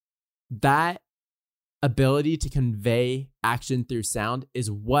 that ability to convey action through sound is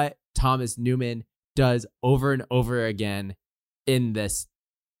what Thomas Newman does over and over again in this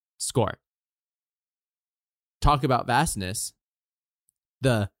score. Talk about vastness.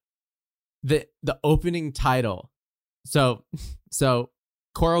 The opening title. So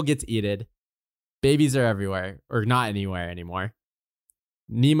Coral gets eaten. Babies are everywhere, or not anywhere anymore.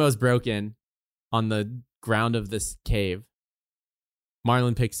 Nemo's broken on the ground of this cave.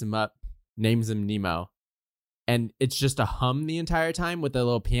 Marlin picks him up, names him Nemo. And it's just a hum the entire time with a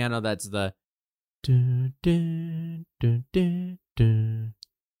little piano that's the dun, dun, dun, dun, dun.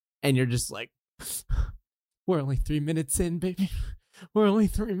 And you're just like, we're only 3 minutes in, baby. We're only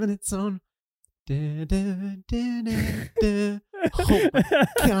 3 minutes on. Dun, dun, dun, dun, dun. Oh my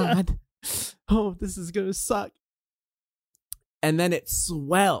God. Oh, this is going to suck. And then it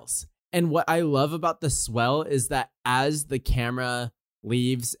swells. And what I love about the swell is that as the camera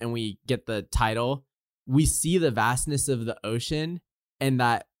leaves and we get the title, we see the vastness of the ocean and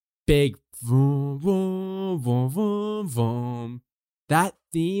that big vroom, vroom, vroom, vroom, vroom. That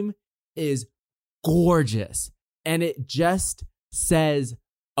theme is gorgeous. And it just says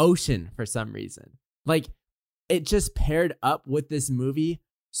ocean for some reason. Like, it just paired up with this movie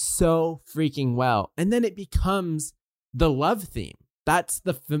so freaking well. And then it becomes the love theme. That's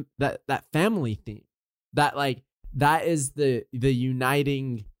the that family theme. That is the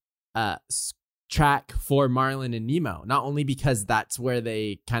uniting track for Marlin and Nemo. Not only because that's where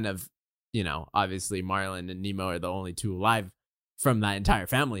they kind of, obviously Marlin and Nemo are the only two alive from that entire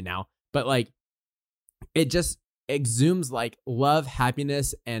family now, but like it just exhumes like love,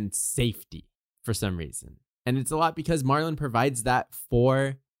 happiness, and safety for some reason. And it's a lot because Marlin provides that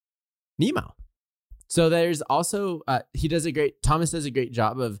for Nemo. So there's also, Thomas does a great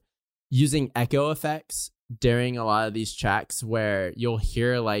job of using echo effects during a lot of these tracks where you'll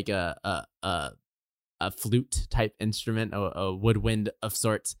hear like a flute type instrument, a woodwind of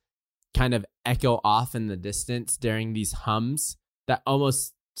sorts, kind of echo off in the distance during these hums that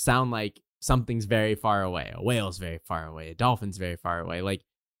almost sound like something's very far away. A whale's very far away. A dolphin's very far away. Like,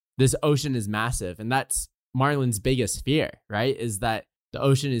 this ocean is massive. And that's Marlin's biggest fear, right? Is that the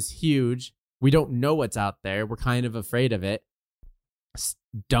ocean is huge. We don't know what's out there. We're kind of afraid of it.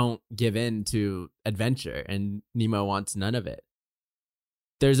 Don't give in to adventure. And Nemo wants none of it.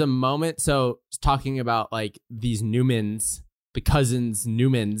 There's a moment, so talking about like these Newmans, the cousins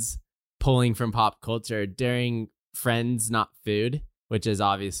Newmans pulling from pop culture during Friends Not Food, which is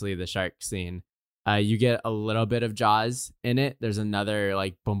obviously the shark scene. You get a little bit of Jaws in it. There's another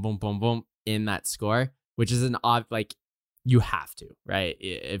like boom, boom, boom, boom in that score, which is an odd, like, you have to, right?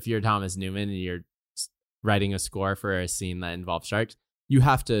 If you're Thomas Newman and you're writing a score for a scene that involves sharks, you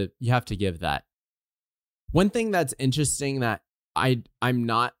have to give that. One thing that's interesting that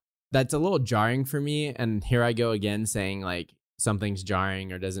that's a little jarring for me, and here I go again saying like something's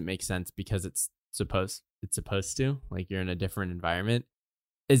jarring or doesn't make sense because it's supposed to, like you're in a different environment,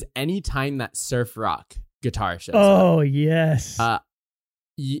 is any time that surf rock guitar shows up. Oh yes.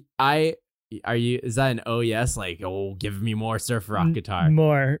 Is that an oh yes? Like, oh, give me more surf rock guitar.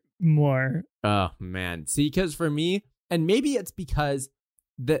 More. Oh man. See, because for me, and maybe it's because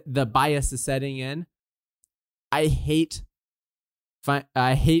the bias is setting in, I hate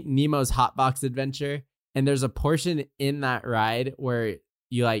Nemo's Hotbox Adventure, and there's a portion in that ride where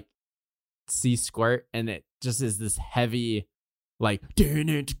you like see Squirt, and it just is this heavy like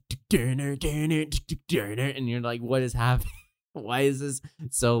and you're like, what is happening? Why is this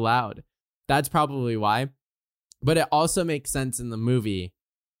so loud? That's probably why. But it also makes sense in the movie.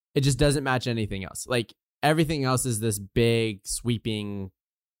 It just doesn't match anything else. Like, everything else is this big sweeping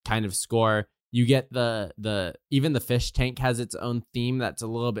kind of score. You get even the fish tank has its own theme that's a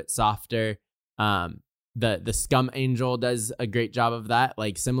little bit softer. The Scum Angel does a great job of that.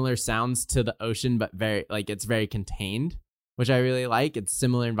 Like, similar sounds to the ocean, but it's very contained, which I really like. It's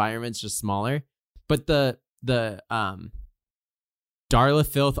similar environments, just smaller. But the Darla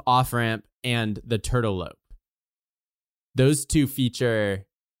Filth off ramp and the Turtle Lope, those two feature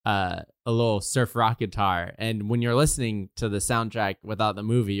a little surf rock guitar. And when you're listening to the soundtrack without the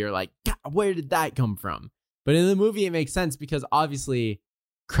movie, you're like, God, where did that come from? But in the movie, it makes sense because obviously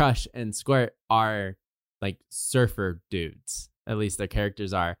Crush and Squirt are like surfer dudes. At least their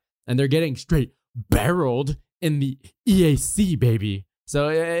characters are. And they're getting straight barreled in the EAC, baby. So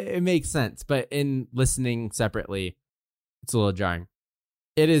it makes sense. But in listening separately, it's a little jarring.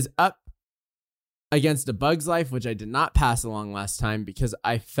 It is up against A Bug's Life, which I did not pass along last time because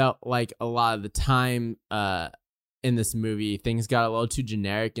I felt like a lot of the time in this movie, things got a little too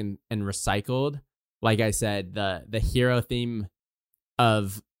generic and recycled. Like I said, the hero theme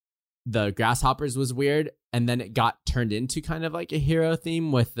of the grasshoppers was weird, and then it got turned into kind of like a hero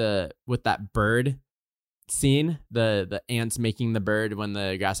theme with that bird scene, the ants making the bird when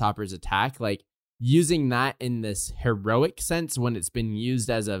the grasshoppers attack, like using that in this heroic sense when it's been used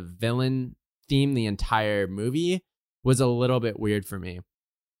as a villain theme the entire movie was a little bit weird for me.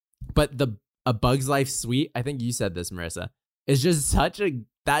 But A Bug's Life suite, I think you said this, Marissa, is just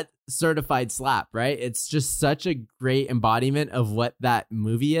that certified slap, right? It's just such a great embodiment of what that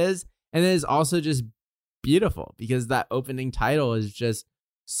movie is. And it is also just beautiful because that opening title is just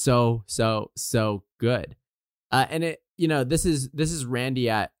so good. And it, this is Randy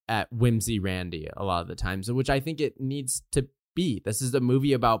at whimsy Randy a lot of the times, which I think it needs to be. This is a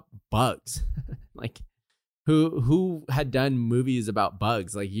movie about bugs. Like who had done movies about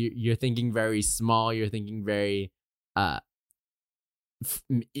bugs? Like you're thinking very small. You're thinking very,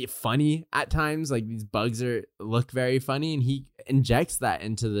 funny at times. Like these bugs look very funny, and he injects that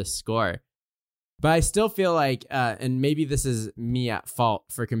into the score. But I still feel like, and maybe this is me at fault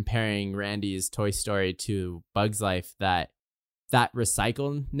for comparing Randy's Toy Story to Bug's Life, that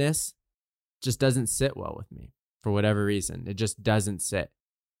recycledness just doesn't sit well with me for whatever reason. It just doesn't sit.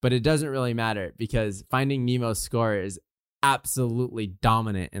 But it doesn't really matter because Finding Nemo's score is absolutely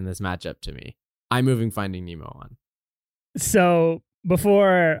dominant in this matchup to me. I'm moving Finding Nemo on. So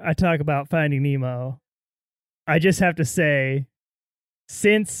before I talk about Finding Nemo, I just have to say,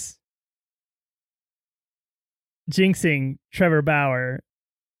 since jinxing Trevor Bauer,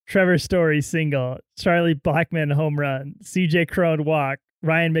 Trevor Story single, Charlie Blackmon home run, CJ Crone walk,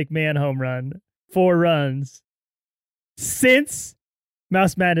 Ryan McMahon home run, 4 runs, since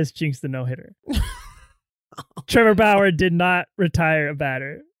Mouse Madness jinxed the no-hitter. Trevor Bauer did not retire a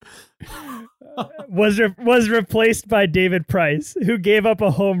batter. Was replaced by David Price, who gave up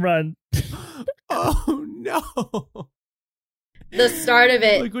a home run. Oh no! The start of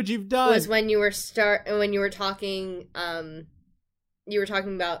it, look what you've done, was when you were talking. You were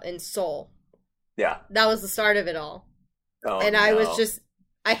talking about in Soul. Yeah, that was the start of it all. Oh, and I was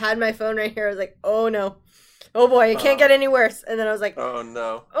I had my phone right here. I was like, oh no. Oh boy, it can't get any worse. And then I was like, oh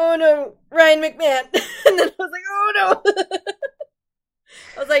no, Ryan McMahon. And then I was like, oh no.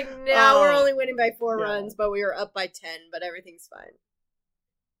 I was like, we're only winning by 4 runs, but we were up by 10, but everything's fine.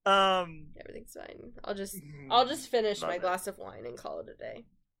 Everything's fine. I'll just finish my glass of wine and call it a day.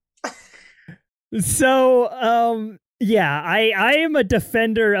 So, yeah, I am a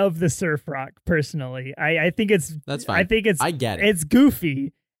defender of the surf rock personally. I think that's fine. I get it. It's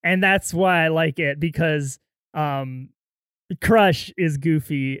goofy, and that's why I like it, because Crush is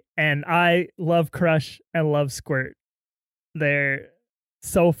goofy, and I love Crush and love Squirt. They're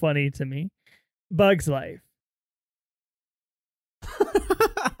so funny to me. Bug's Life.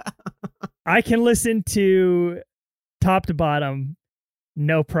 I can listen to top to bottom,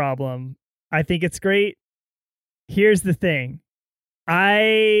 no problem. I think it's great. Here's the thing.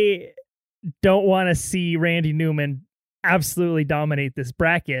 I don't want to see Randy Newman absolutely dominate this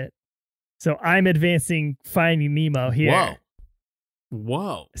bracket. So I'm advancing Finding Nemo here.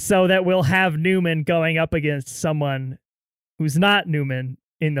 Whoa. So that we'll have Newman going up against someone who's not Newman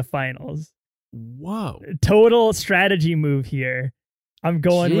in the finals. Whoa. Total strategy move here. I'm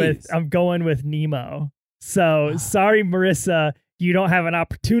going with Nemo. So sorry, Marissa, you don't have an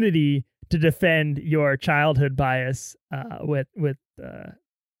opportunity to defend your childhood bias with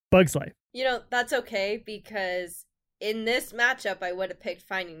Bug's Life. That's okay, because in this matchup, I would have picked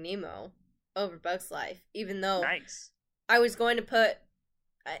Finding Nemo over Bug's Life, even though I was going to put,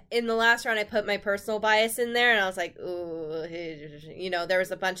 in the last round, I put my personal bias in there, and I was like, ooh, there was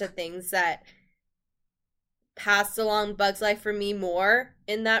a bunch of things that passed along Bug's Life for me more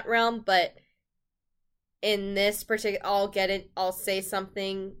in that realm, but in this particular, I'll say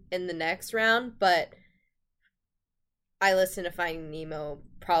something in the next round, but I listen to Finding Nemo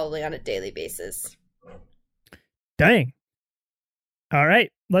probably on a daily basis. Dang. All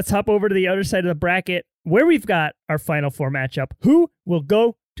right, let's hop over to the other side of the bracket where we've got our Final Four matchup. Who will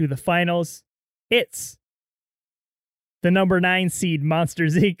go to the finals? It's the number 9 seed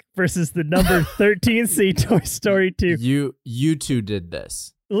Monsters Inc. versus the number 13 seed Toy Story 2. You two did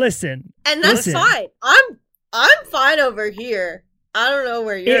this. Listen. And that's fine. I'm fine over here. I don't know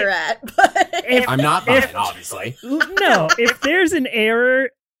where you're at, but I'm not fine, obviously. No, if there's an error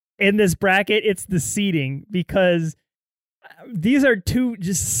in this bracket, it's the seeding, because these are two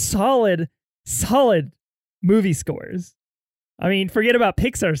just solid movie scores. I mean, forget about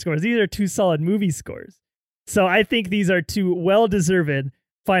Pixar scores. These are 2 solid movie scores. So I think these are 2 well-deserved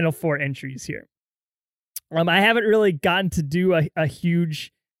Final Four entries here. I haven't really gotten to do a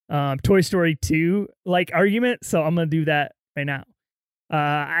huge Toy Story 2 argument, so I'm going to do that right now.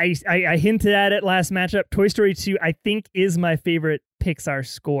 I hinted at it last matchup. Toy Story 2, I think, is my favorite Pixar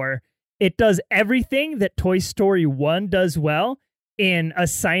score. It does everything that Toy Story 1 does well in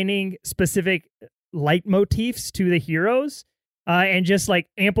assigning specific leitmotifs to the heroes, and just like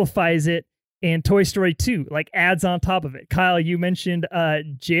amplifies it in Toy Story 2, like adds on top of it. Kyle, you mentioned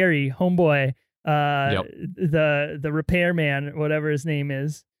Jerry, homeboy, the repairman, whatever his name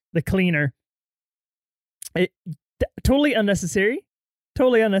is, the cleaner. Totally unnecessary.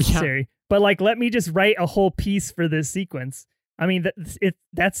 Yeah. But like, let me just write a whole piece for this sequence. I mean,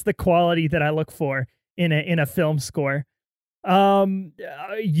 that's the quality that I look for in a film score.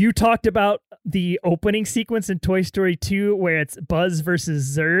 You talked about the opening sequence in Toy Story 2 where it's Buzz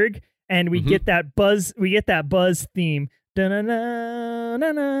versus Zurg, and we get that Buzz theme.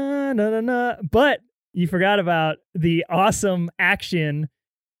 Da-na-na-na-na-na-na-na. But you forgot about the awesome action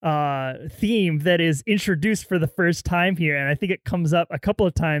theme that is introduced for the first time here, and I think it comes up a couple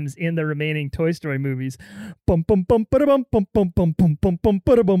of times in the remaining Toy Story movies. Bum bum bum bum bum bum bum bum bum bum bum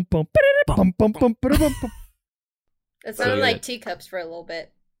bum bum bum bum bum bum. It sounded like teacups for a little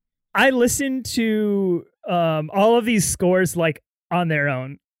bit. I listened to all of these scores like on their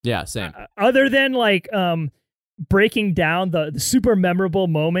own. Yeah, same. Other than like breaking down the super memorable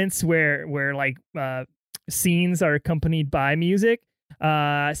moments where like scenes are accompanied by music.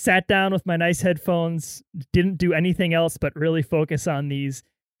 Sat down with my nice headphones, didn't do anything else but really focus on these,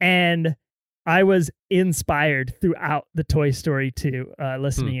 and I was inspired throughout the Toy Story 2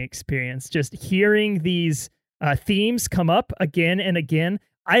 listening experience. Just hearing these themes come up again and again.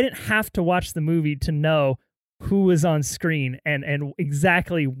 I didn't have to watch the movie to know who was on screen and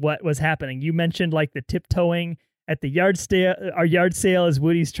exactly what was happening. You mentioned like the tiptoeing at the yard sale as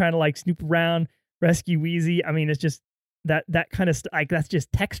Woody's trying to like snoop around, rescue Wheezy. I mean, it's just that kind of like that's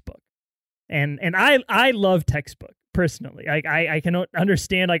just textbook. And I love textbook personally. Like I can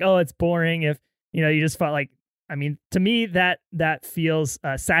understand like, oh, it's boring if you just felt like, I mean, to me that feels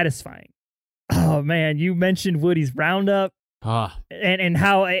satisfying. Oh man, you mentioned Woody's Roundup. And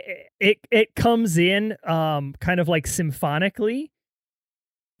how it comes in kind of like symphonically.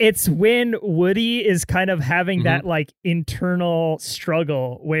 It's when Woody is kind of having that like internal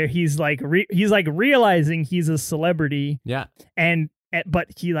struggle where he's like realizing he's a celebrity. Yeah. But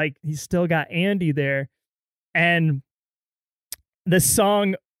he's still got Andy there. And the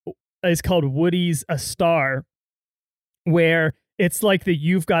song is called Woody's a Star, where it's like the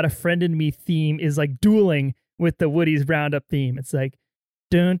You've Got a Friend in Me theme is like dueling with the Woody's Roundup theme. It's like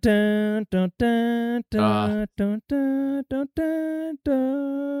dun dun dun dun dun dun dun dun dun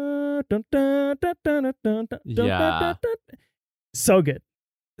dun dun dun dun dun dun. So good.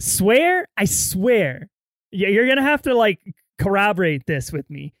 I swear. Yeah, you're gonna have to like corroborate this with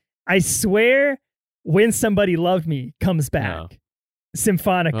me. I swear When Somebody Loved Me comes back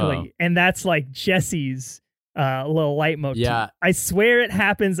symphonically, and that's like Jesse's little leitmotif. Yeah. I swear it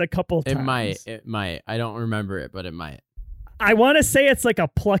happens a couple times. It might. I don't remember it, but it might. I want to say it's like a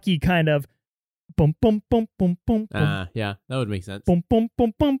plucky kind of boom, boom, boom, boom, boom, boom. Yeah, that would make sense. Boom, boom,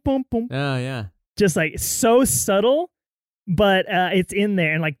 boom, boom, boom, boom. Oh, yeah. Just like so subtle, but it's in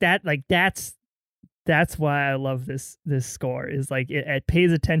there, and like that, like that's why I love this score. Is like it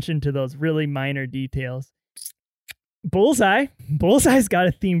pays attention to those really minor details. Bullseye's got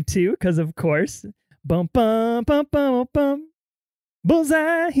a theme too, because of course, bum bum bum bum bum.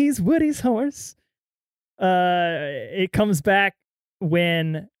 Bullseye, he's Woody's horse. It comes back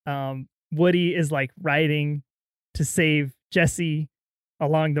when Woody is like riding to save Jesse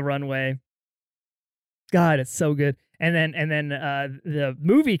along the runway. God, it's so good. And then the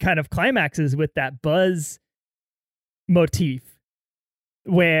movie kind of climaxes with that Buzz motif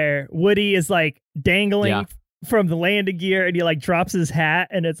where Woody is like dangling from the landing gear and he like drops his hat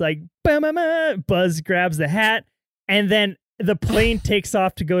and it's like Buzz grabs the hat and then the plane takes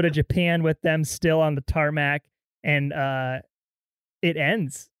off to go to Japan with them still on the tarmac, and it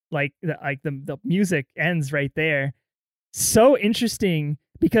ends like the music ends right there. So interesting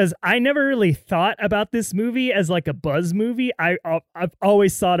because I never really thought about this movie as like a Buzz movie. I've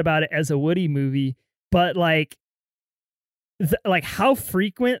always thought about it as a Woody movie, but like how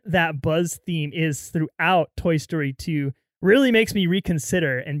frequent that Buzz theme is throughout Toy Story 2 really makes me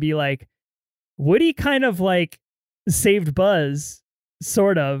reconsider and be like, Woody kind of like saved Buzz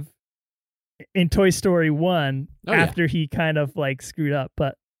sort of in Toy Story 1 after he kind of like screwed up,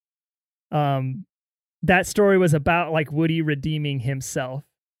 but that story was about like Woody redeeming himself,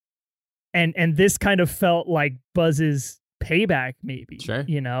 and this kind of felt like Buzz's payback, maybe. Sure.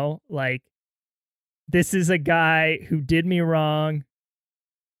 Like this is a guy who did me wrong.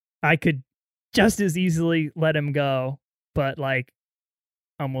 I could just as easily let him go, but like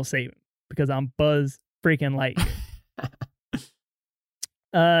We'll save him because I'm Buzz freaking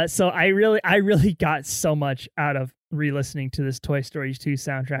Lightyear. So I really got so much out of re-listening to this Toy Story 2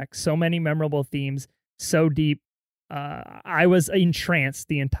 soundtrack. So many memorable themes, so deep. I was entranced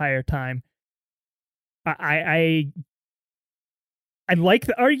the entire time. I like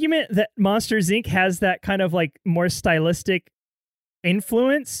the argument that Monsters Inc. has that kind of like more stylistic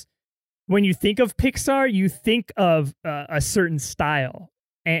influence. When you think of Pixar, you think of a certain style.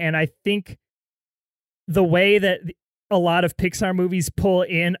 And I think the way that a lot of Pixar movies pull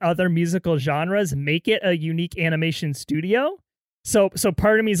in other musical genres make it a unique animation studio. So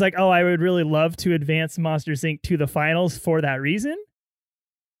part of me is like, oh, I would really love to advance Monsters Inc. to the finals for that reason.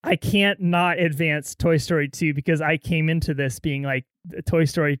 I can't not advance Toy Story 2 because I came into this being like, Toy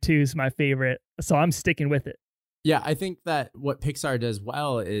Story 2 is my favorite. So I'm sticking with it. Yeah, I think that what Pixar does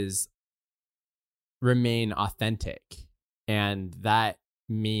well is remain authentic. And that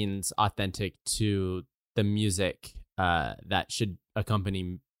means authentic to the music that should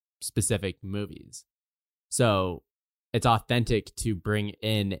accompany specific movies. So it's authentic to bring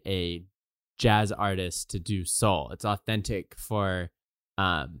in a jazz artist to do soul. It's authentic for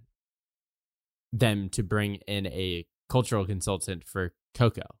them to bring in a cultural consultant for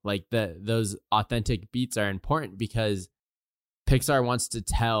Coco. Like those authentic beats are important because Pixar wants to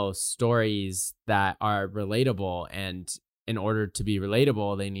tell stories that are relatable, and in order to be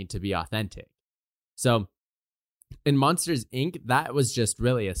relatable, they need to be authentic. So in Monsters Inc., that was just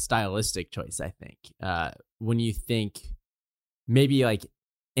really a stylistic choice, I think. When you think maybe like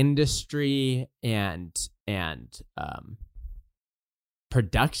industry and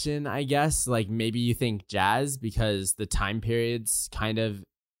production, I guess, like maybe you think jazz because the time periods kind of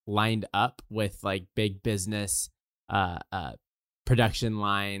lined up with like big business production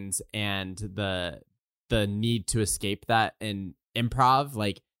lines and the need to escape that in improv.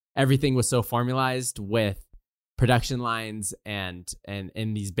 Like everything was so formalized with production lines and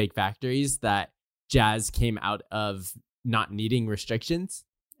in these big factories that jazz came out of not needing restrictions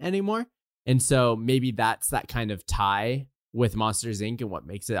anymore. And so maybe that's that kind of tie with Monsters Inc. And what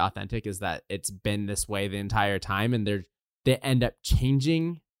makes it authentic is that it's been this way the entire time, and they end up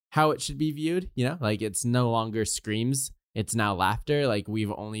changing how it should be viewed. You know, like it's no longer screams, it's now laughter. Like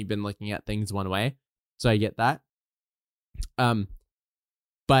we've only been looking at things one way. So I get that.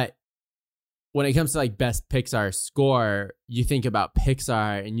 But when it comes to like best Pixar score, you think about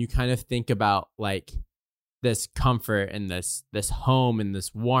Pixar and you kind of think about like this comfort and this home and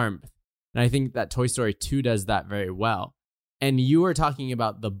this warmth. And I think that Toy Story 2 does that very well. And you were talking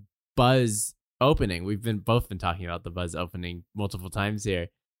about the Buzz opening. We've both been talking about the Buzz opening multiple times here.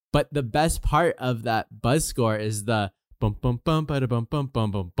 But the best part of that Buzz score is the bum bum bum bada bum bum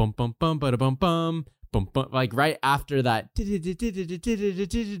bum bum bum bum bum bada bum bum bum bum, like right after that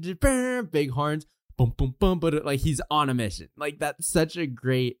big horns, boom boom boom, but like he's on a mission. Like that's such a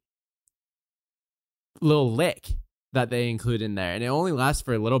great little lick that they include in there, and it only lasts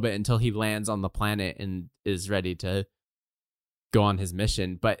for a little bit until he lands on the planet and is ready to go on his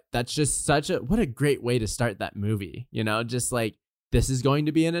mission. But that's just what a great way to start that movie, you know, just like this is going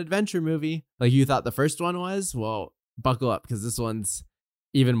to be an adventure movie like you thought the first one was. Well, buckle up because this one's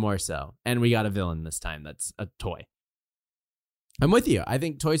even more so. And we got a villain this time that's a toy. I'm with you. I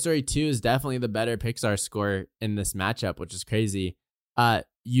think Toy Story 2 is definitely the better Pixar score in this matchup, which is crazy.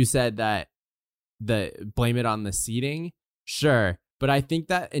 You said that blame it on the seating. Sure. But I think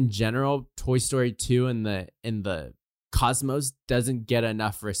that in general, Toy Story 2 in the cosmos doesn't get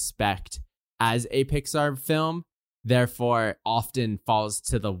enough respect as a Pixar film, therefore often falls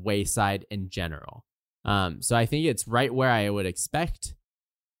to the wayside in general. So I think it's right where I would expect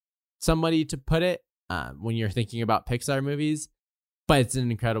somebody to put it when you're thinking about Pixar movies, but it's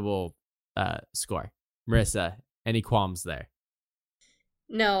an incredible score. Marissa, any qualms there?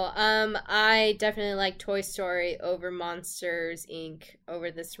 No, I definitely like Toy Story over Monsters Inc. over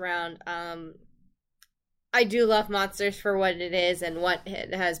this round. I do love Monsters for what it is and what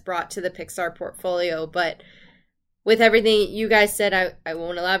it has brought to the Pixar portfolio, but with everything you guys said, I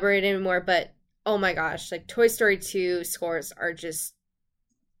won't elaborate anymore, but oh my gosh, like Toy Story 2 scores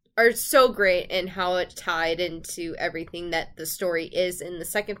are so great in how it tied into everything that the story is in the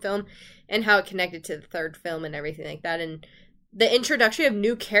second film and how it connected to the third film and everything like that. And the introduction of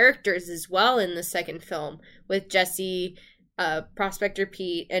new characters as well in the second film with Jessie, Prospector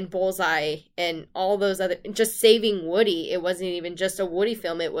Pete, and Bullseye, and all those other, just saving Woody. It wasn't even just a Woody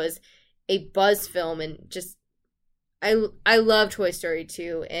film, it was a Buzz film. And just I love Toy Story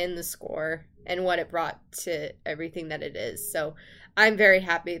 2 and the score and what it brought to everything that it is. So I'm very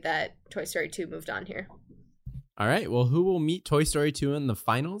happy that Toy Story 2 moved on here. All right. Well, who will meet Toy Story 2 in the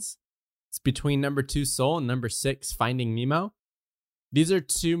finals? It's between number 2, Soul, and number 6, Finding Nemo. These are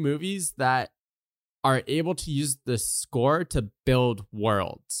two movies that are able to use the score to build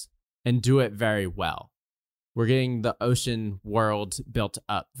worlds and do it very well. We're getting the ocean world built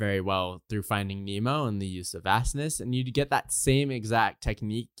up very well through Finding Nemo and the use of vastness, and you get that same exact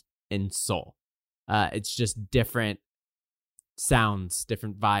technique in Soul. It's just different sounds,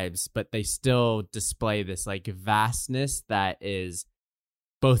 different vibes, but they still display this like vastness that is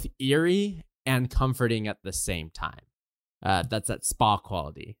both eerie and comforting at the same time. That's that spa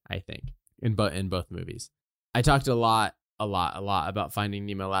quality, I think, in both movies. I talked a lot about Finding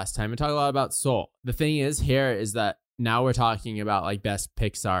Nemo last time. I talked a lot about Soul. The thing is here is that now we're talking about like best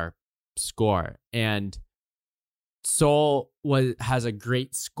Pixar score, and Soul has a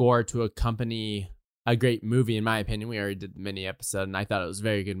great score to accompany a great movie, in my opinion. We already did the mini episode, and I thought it was a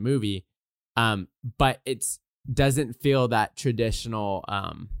very good movie. But it doesn't feel that traditional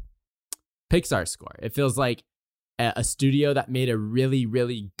Pixar score. It feels like a studio that made a really,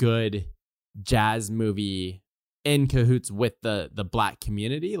 really good jazz movie in cahoots with the Black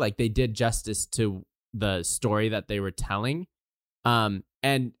community. Like they did justice to the story that they were telling. And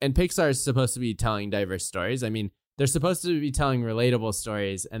Pixar is supposed to be telling diverse stories. I mean, they're supposed to be telling relatable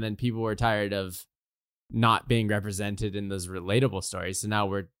stories, and then people were tired of not being represented in those relatable stories. So now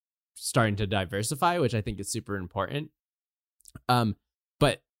we're starting to diversify, which I think is super important.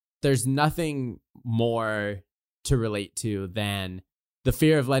 But there's nothing more to relate to than the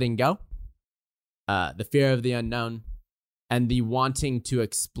fear of letting go, the fear of the unknown, and the wanting to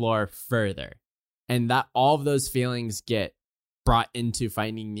explore further. And that all of those feelings get brought into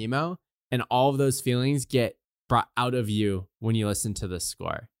Finding Nemo, and all of those feelings get brought out of you when you listen to the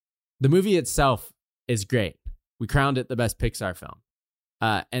score. The movie itself is great. We crowned it the best Pixar film.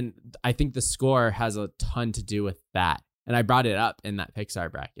 And I think the score has a ton to do with that. And I brought it up in that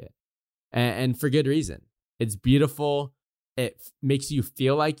Pixar bracket. And for good reason. It's beautiful. It makes you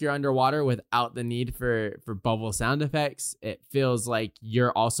feel like you're underwater without the need for bubble sound effects. It feels like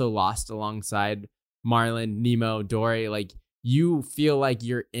you're also lost alongside Marlin, Nemo, Dory. Like you feel like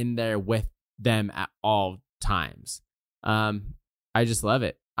you're in there with them at all times. I just love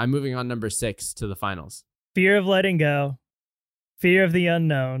it. I'm moving on number 6 to the finals. Fear of letting go, fear of the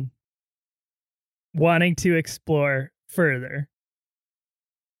unknown, wanting to explore further.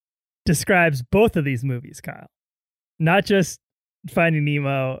 Describes both of these movies, Kyle. Not just Finding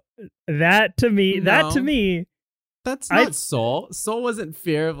Nemo. That to me, that's not Soul. Soul wasn't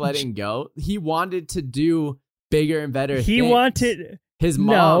fear of letting go. He wanted to do bigger and better things. He wanted his mom.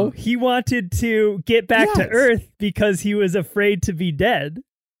 No, he wanted to get back to Earth because he was afraid to be dead.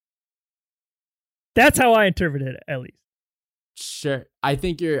 That's how I interpreted it, at least. Sure. I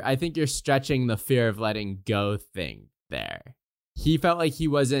think you're stretching the fear of letting go thing there. He felt like he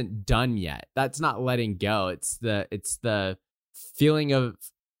wasn't done yet. That's not letting go. It's the feeling of,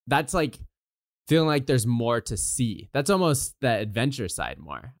 that's like feeling like there's more to see. That's almost the adventure side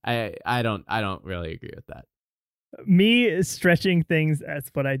more. I don't really agree with that. Me stretching things, that's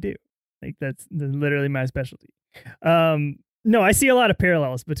what I do. Like that's literally my specialty. No, I see a lot of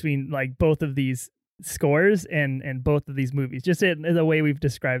parallels between like both of these scores and both of these movies, just in the way we've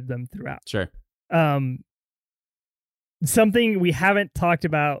described them throughout. Sure. Something we haven't talked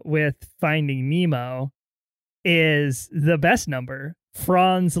about with Finding Nemo is the best number,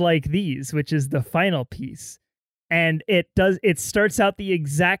 Fronds Like These, which is the final piece. And it starts out the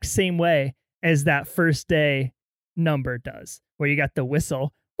exact same way as that first day number does, where you got the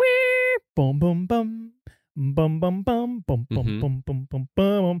whistle, boom, boom, boom, boom, boom, boom, boom, boom, boom, boom, boom,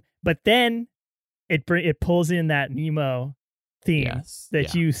 boom. But then it pulls in that Nemo theme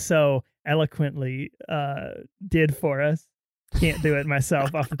you so eloquently did for us. Can't do it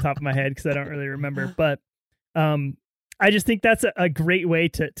myself off the top of my head because I don't really remember. But I just think that's a great way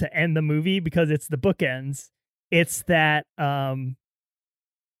to end the movie because it's the bookends. It's that that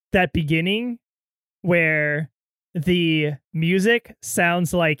beginning where the music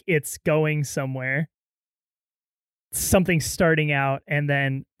sounds like it's going somewhere, something's starting out, and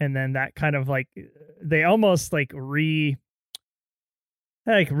then that kind of like they almost like reimagine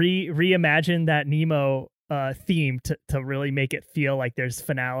that Nemo theme to really make it feel like there's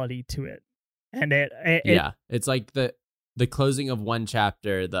finality to it. And it's like the closing of one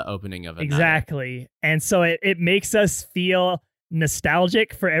chapter, the opening of another. Exactly. And so it makes us feel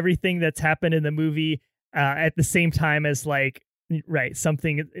nostalgic for everything that's happened in the movie at the same time as like, right,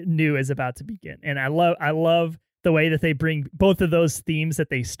 something new is about to begin. And I love the way that they bring both of those themes that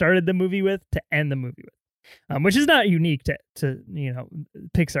they started the movie with to end the movie with, which is not unique to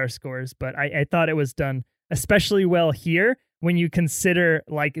Pixar scores, but I thought it was done especially well here when you consider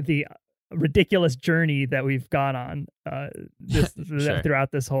like the ridiculous journey that we've gone on Sure.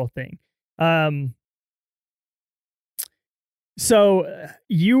 throughout this whole thing. So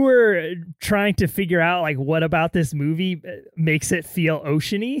you were trying to figure out like what about this movie makes it feel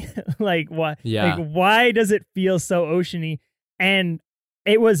oceany? Like why? Yeah. Like why does it feel so oceany? And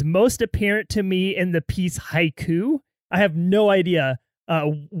it was most apparent to me in the piece Haiku. I have no idea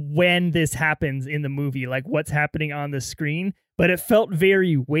when this happens in the movie, like what's happening on the screen, but it felt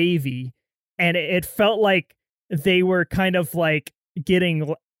very wavy, and it felt like they were kind of like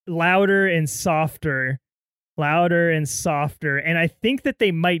getting louder and softer. And I think that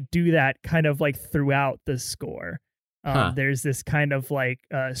they might do that kind of like throughout the score. There's this kind of like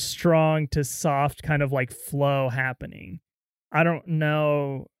strong to soft kind of like flow happening. I don't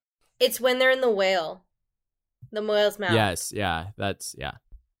know. It's when they're in the whale's mouth. Yes. Yeah.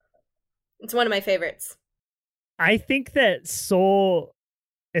 It's one of my favorites. I think that Soul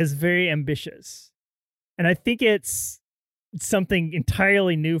is very ambitious, and I think it's something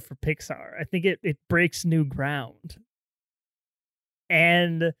entirely new for Pixar. I think it breaks new ground.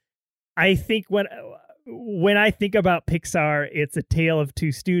 And I think when I think about Pixar, it's a tale of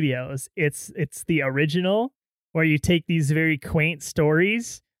two studios. It's the original, where you take these very quaint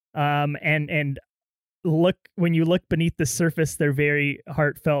stories and when you look beneath the surface, they're very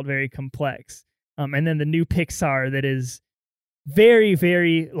heartfelt, very complex. And then the new Pixar that is very,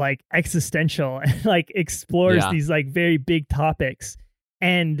 very like existential and like explores these like very big topics.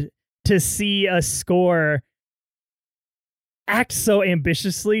 And to see a score act so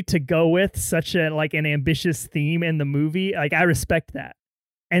ambitiously to go with such a like an ambitious theme in the movie, like I respect that.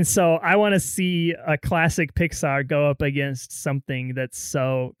 And so I want to see a classic Pixar go up against something that's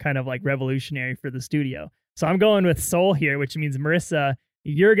so kind of like revolutionary for the studio. So I'm going with Soul here, which means Marissa,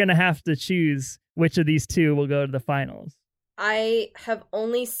 you're going to have to choose which of these two will go to the finals. I have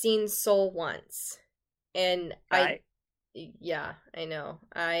only seen Soul once, and I know.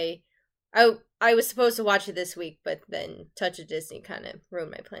 I was supposed to watch it this week, but then Touch of Disney kind of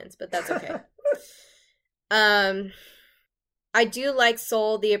ruined my plans, but that's okay. I do like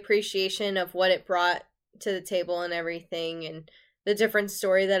Soul, the appreciation of what it brought to the table and everything, and the different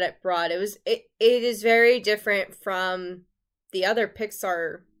story that it brought. It is very different from the other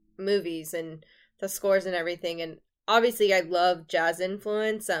Pixar movies and the scores and everything, and obviously I love jazz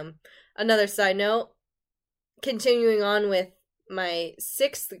influence. Another side note, continuing on with my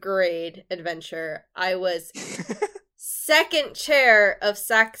 6th grade adventure, I was second chair of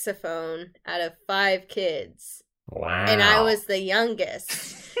saxophone out of 5 kids. Wow. And I was the youngest.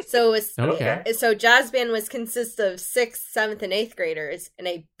 So it was okay. So jazz band consists of 6th, 7th, and 8th graders, and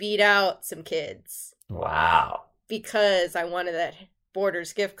I beat out some kids. Wow. Because I wanted that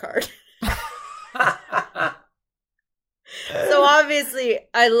Borders gift card. So obviously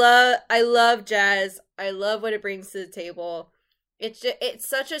I love jazz. I love what it brings to the table. It's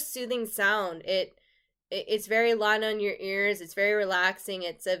such a soothing sound. It's very light on your ears. It's very relaxing.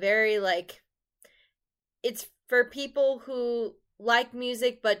 It's a very like, it's for people who like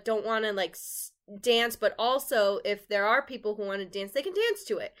music but don't want to like dance, but also if there are people who want to dance, they can dance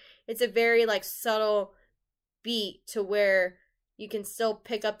to it. It's a very like subtle beat to where you can still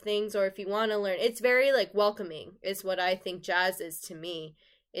pick up things, or if you want to learn, it's very like welcoming is what I think jazz is to me.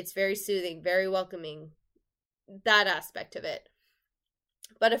 It's very soothing, very welcoming, that aspect of it.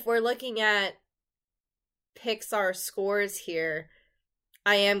 But if we're looking at Pixar scores here,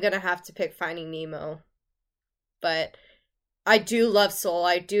 I am going to have to pick Finding Nemo. But I do love Soul.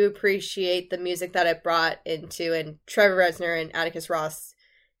 I do appreciate the music that it brought into, and Trevor Reznor and Atticus Ross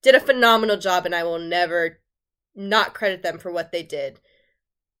did a phenomenal job, and I will never not credit them for what they did.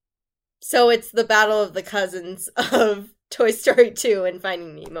 So it's the battle of the cousins of Toy Story 2 and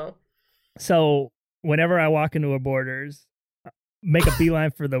Finding Nemo. So whenever I walk into a Borders, make a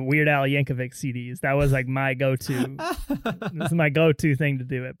beeline for the Weird Al Yankovic CDs. That was like my go-to. This is my go-to thing to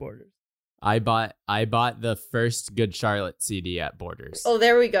do at Borders. I bought the first Good Charlotte CD at Borders. Oh,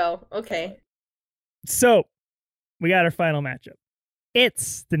 there we go. Okay. So we got our final matchup.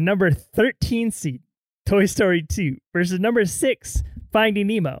 It's the number 13 seed, Toy Story 2, versus number 6, Finding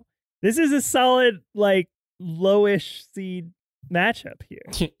Nemo. This is a solid, like, lowish seed matchup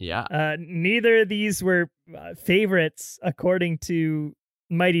here. Yeah. Neither of these were favorites, according to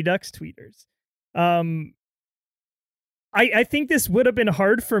Mighty Ducks tweeters. I think this would have been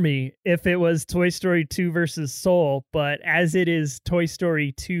hard for me if it was Toy Story 2 versus Soul, but as it is Toy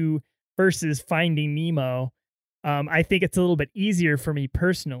Story 2 versus Finding Nemo, I think it's a little bit easier for me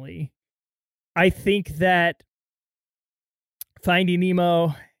personally. I think that Finding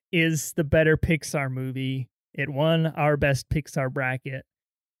Nemo is the better Pixar movie. It won our best Pixar bracket.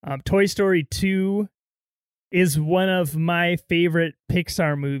 Toy Story 2 is one of my favorite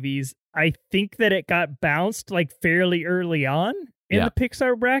Pixar movies. I think that it got bounced like fairly early on in the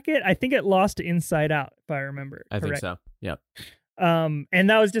Pixar bracket. I think it lost to Inside Out, if I remember correct. think so. Yep. And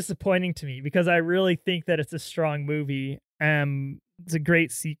that was disappointing to me because I really think that it's a strong movie. It's a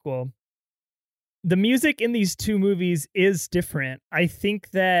great sequel. The music in these two movies is different. I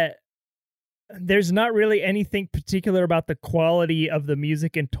think that there's not really anything particular about the quality of the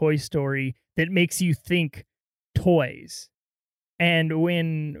music in Toy Story that makes you think toys. And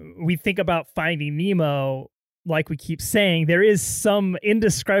when we think about Finding Nemo, like we keep saying, there is some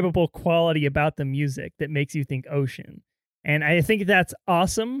indescribable quality about the music that makes you think ocean. And I think that's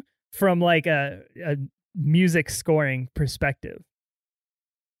awesome from like a music scoring perspective.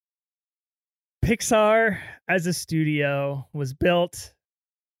 Pixar as a studio was built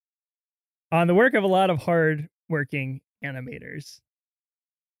on the work of a lot of hard-working animators,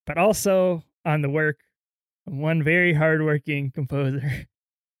 but also on the work of one very hard-working composer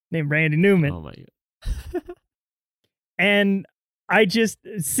named Randy Newman. Oh my God. And I just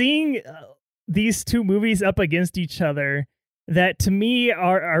seeing these two movies up against each other that to me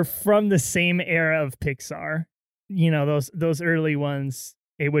are from the same era of Pixar. You know, those early ones.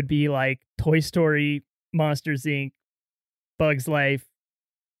 It would be like Toy Story, Monsters, Inc., Bugs Life,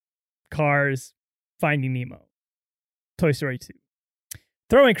 Cars, Finding Nemo, Toy Story 2.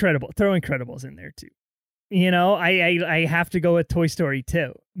 Throw Incredibles in there too. You know, I have to go with Toy Story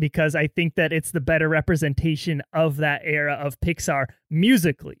 2 because I think that it's the better representation of that era of Pixar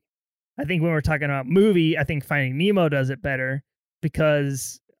musically. I think when we're talking about movie, I think Finding Nemo does it better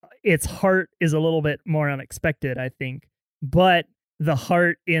because its heart is a little bit more unexpected, I think. But the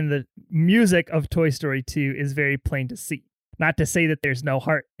heart in the music of Toy Story 2 is very plain to see. Not to say that there's no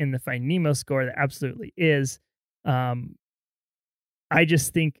heart in the Finding Nemo score, that absolutely is. I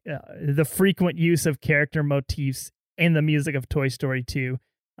just think the frequent use of character motifs in the music of Toy Story 2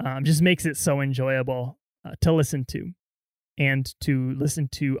 just makes it so enjoyable to listen to and to listen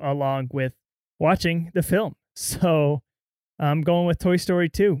to along with watching the film. So I'm going with Toy Story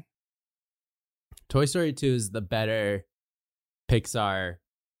 2. Toy Story 2 is the better Pixar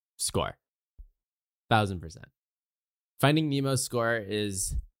score. 1000%. Finding Nemo's score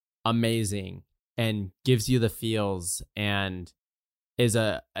is amazing and gives you the feels and is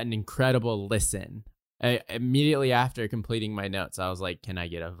an incredible listen. Immediately after completing my notes, I was like, can I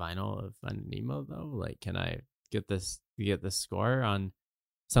get a vinyl of Finding Nemo though? Like, can I get this score on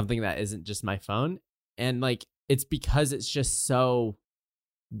something that isn't just my phone? And like, it's because it's just so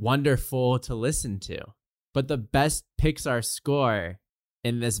wonderful to listen to. But the best Pixar score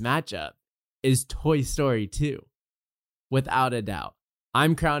in this matchup is Toy Story 2. Without a doubt.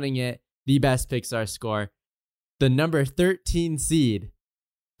 I'm crowning it the best Pixar score. The number 13 seed,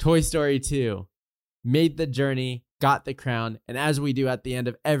 Toy Story 2, made the journey, got the crown, and as we do at the end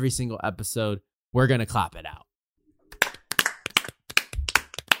of every single episode, we're going to clap it out.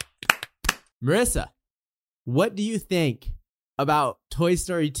 Marissa, what do you think about Toy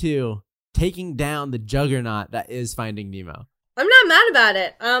Story 2 taking down the juggernaut that is Finding Nemo? I'm not mad about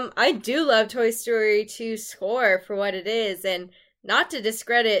it. I do love Toy Story 2 score for what it is, and not to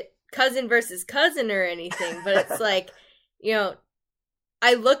discredit cousin versus cousin or anything, but it's like, you know,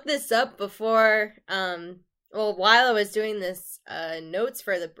 I looked this up before, while I was doing this notes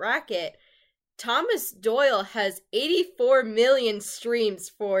for the bracket. Thomas Doyle has 84 million streams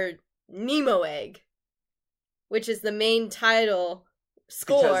for Nemo Egg, which is the main title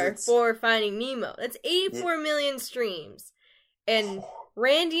score for Finding Nemo. That's 84 million streams. And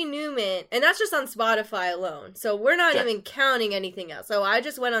Randy Newman, and that's just on Spotify alone. So we're not even counting anything else. So I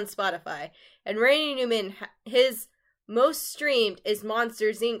just went on Spotify. And Randy Newman, his most streamed is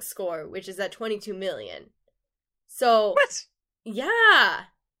Monsters, Inc. score, which is at 22 million. So, what? Yeah.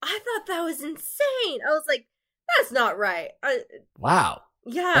 I thought that was insane. I was like, that's not right. Wow.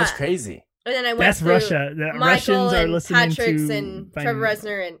 Yeah. That's crazy. And then I went That's through Russia. The Michael Russians are and listening Patrick's to and Finding Trevor Nemo.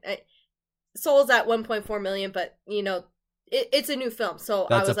 Reznor and Soul's at 1.4 million, but you know, it's a new film, so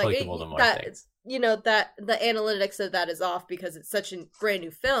That's I was like, applicable to more that things. you know that the analytics of that is off because it's such a brand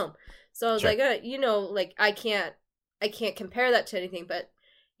new film. So I was Sure. like, you know, like I can't compare that to anything, but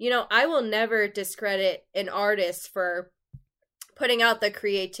you know, I will never discredit an artist for putting out the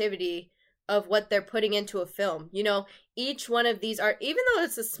creativity of what they're putting into a film. You know, each one of these are, even though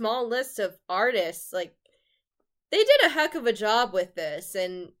it's a small list of artists, like they did a heck of a job with this.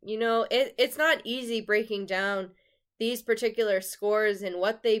 And, you know, it's not easy breaking down these particular scores and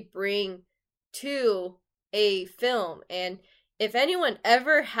what they bring to a film. And if anyone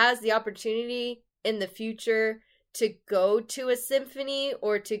ever has the opportunity in the future to go to a symphony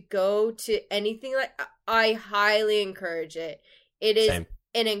or to go to anything like, I highly encourage it. It is Same.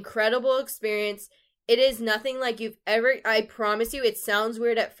 an incredible experience. It is nothing like you've ever, I promise you, it sounds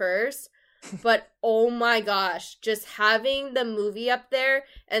weird at first, but oh my gosh, just having the movie up there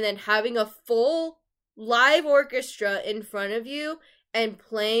and then having a full live orchestra in front of you and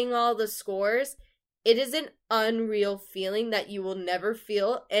playing all the scores, it is an unreal feeling that you will never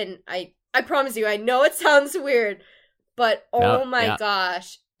feel. And I promise you, I know it sounds weird, but oh my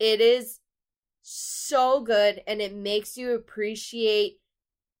gosh, it is so good, and it makes you appreciate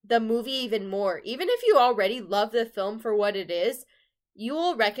the movie even more. Even if you already love the film for what it is, you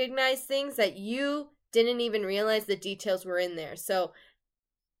will recognize things that you didn't even realize the details were in there. So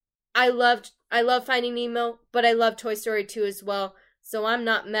I love Finding Nemo, but I love Toy Story 2 as well. So I'm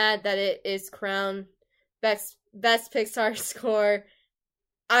not mad that it is crowned best Pixar score.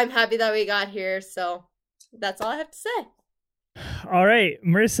 I'm happy that we got here. So that's all I have to say. All right,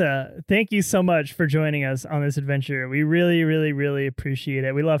 Marissa, thank you so much for joining us on this adventure. We really, really, really appreciate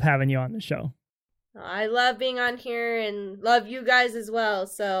it. We love having you on the show. I love being on here and love you guys as well.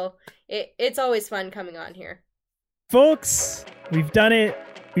 So it's always fun coming on here. Folks, we've done it.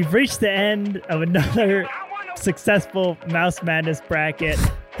 We've reached the end of another successful Mouse Madness bracket.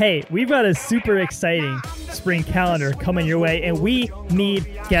 Hey, we've got a super exciting spring calendar coming your way, and we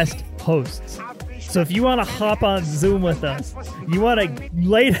need guest hosts. So if you want to hop on Zoom with us, you want to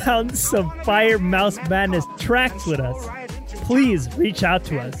lay down some fire Mouse Madness tracks with us, please reach out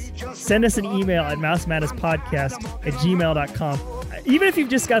to us. Send us an email at mousemadnesspodcast@gmail.com. Even if you've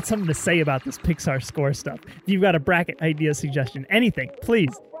just got something to say about this Pixar score stuff, if you've got a bracket idea, suggestion, anything,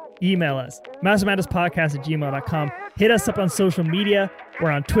 please email us. mousemadnesspodcast@gmail.com. Hit us up on social media.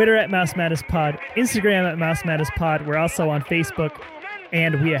 We're on Twitter at mousemadnesspod, Instagram at mousemadnesspod. We're also on Facebook.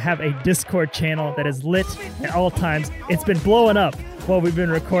 And we have a Discord channel that is lit at all times. It's been blowing up while we've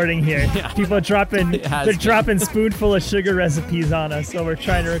been recording here. Yeah. People are dropping spoonful of sugar recipes on us, so we're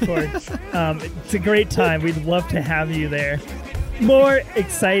trying to record. It's a great time. We'd love to have you there. More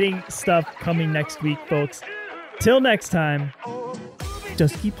exciting stuff coming next week, folks. Till next time,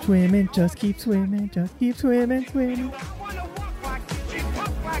 just keep swimming, just keep swimming, just keep swimming, swimming.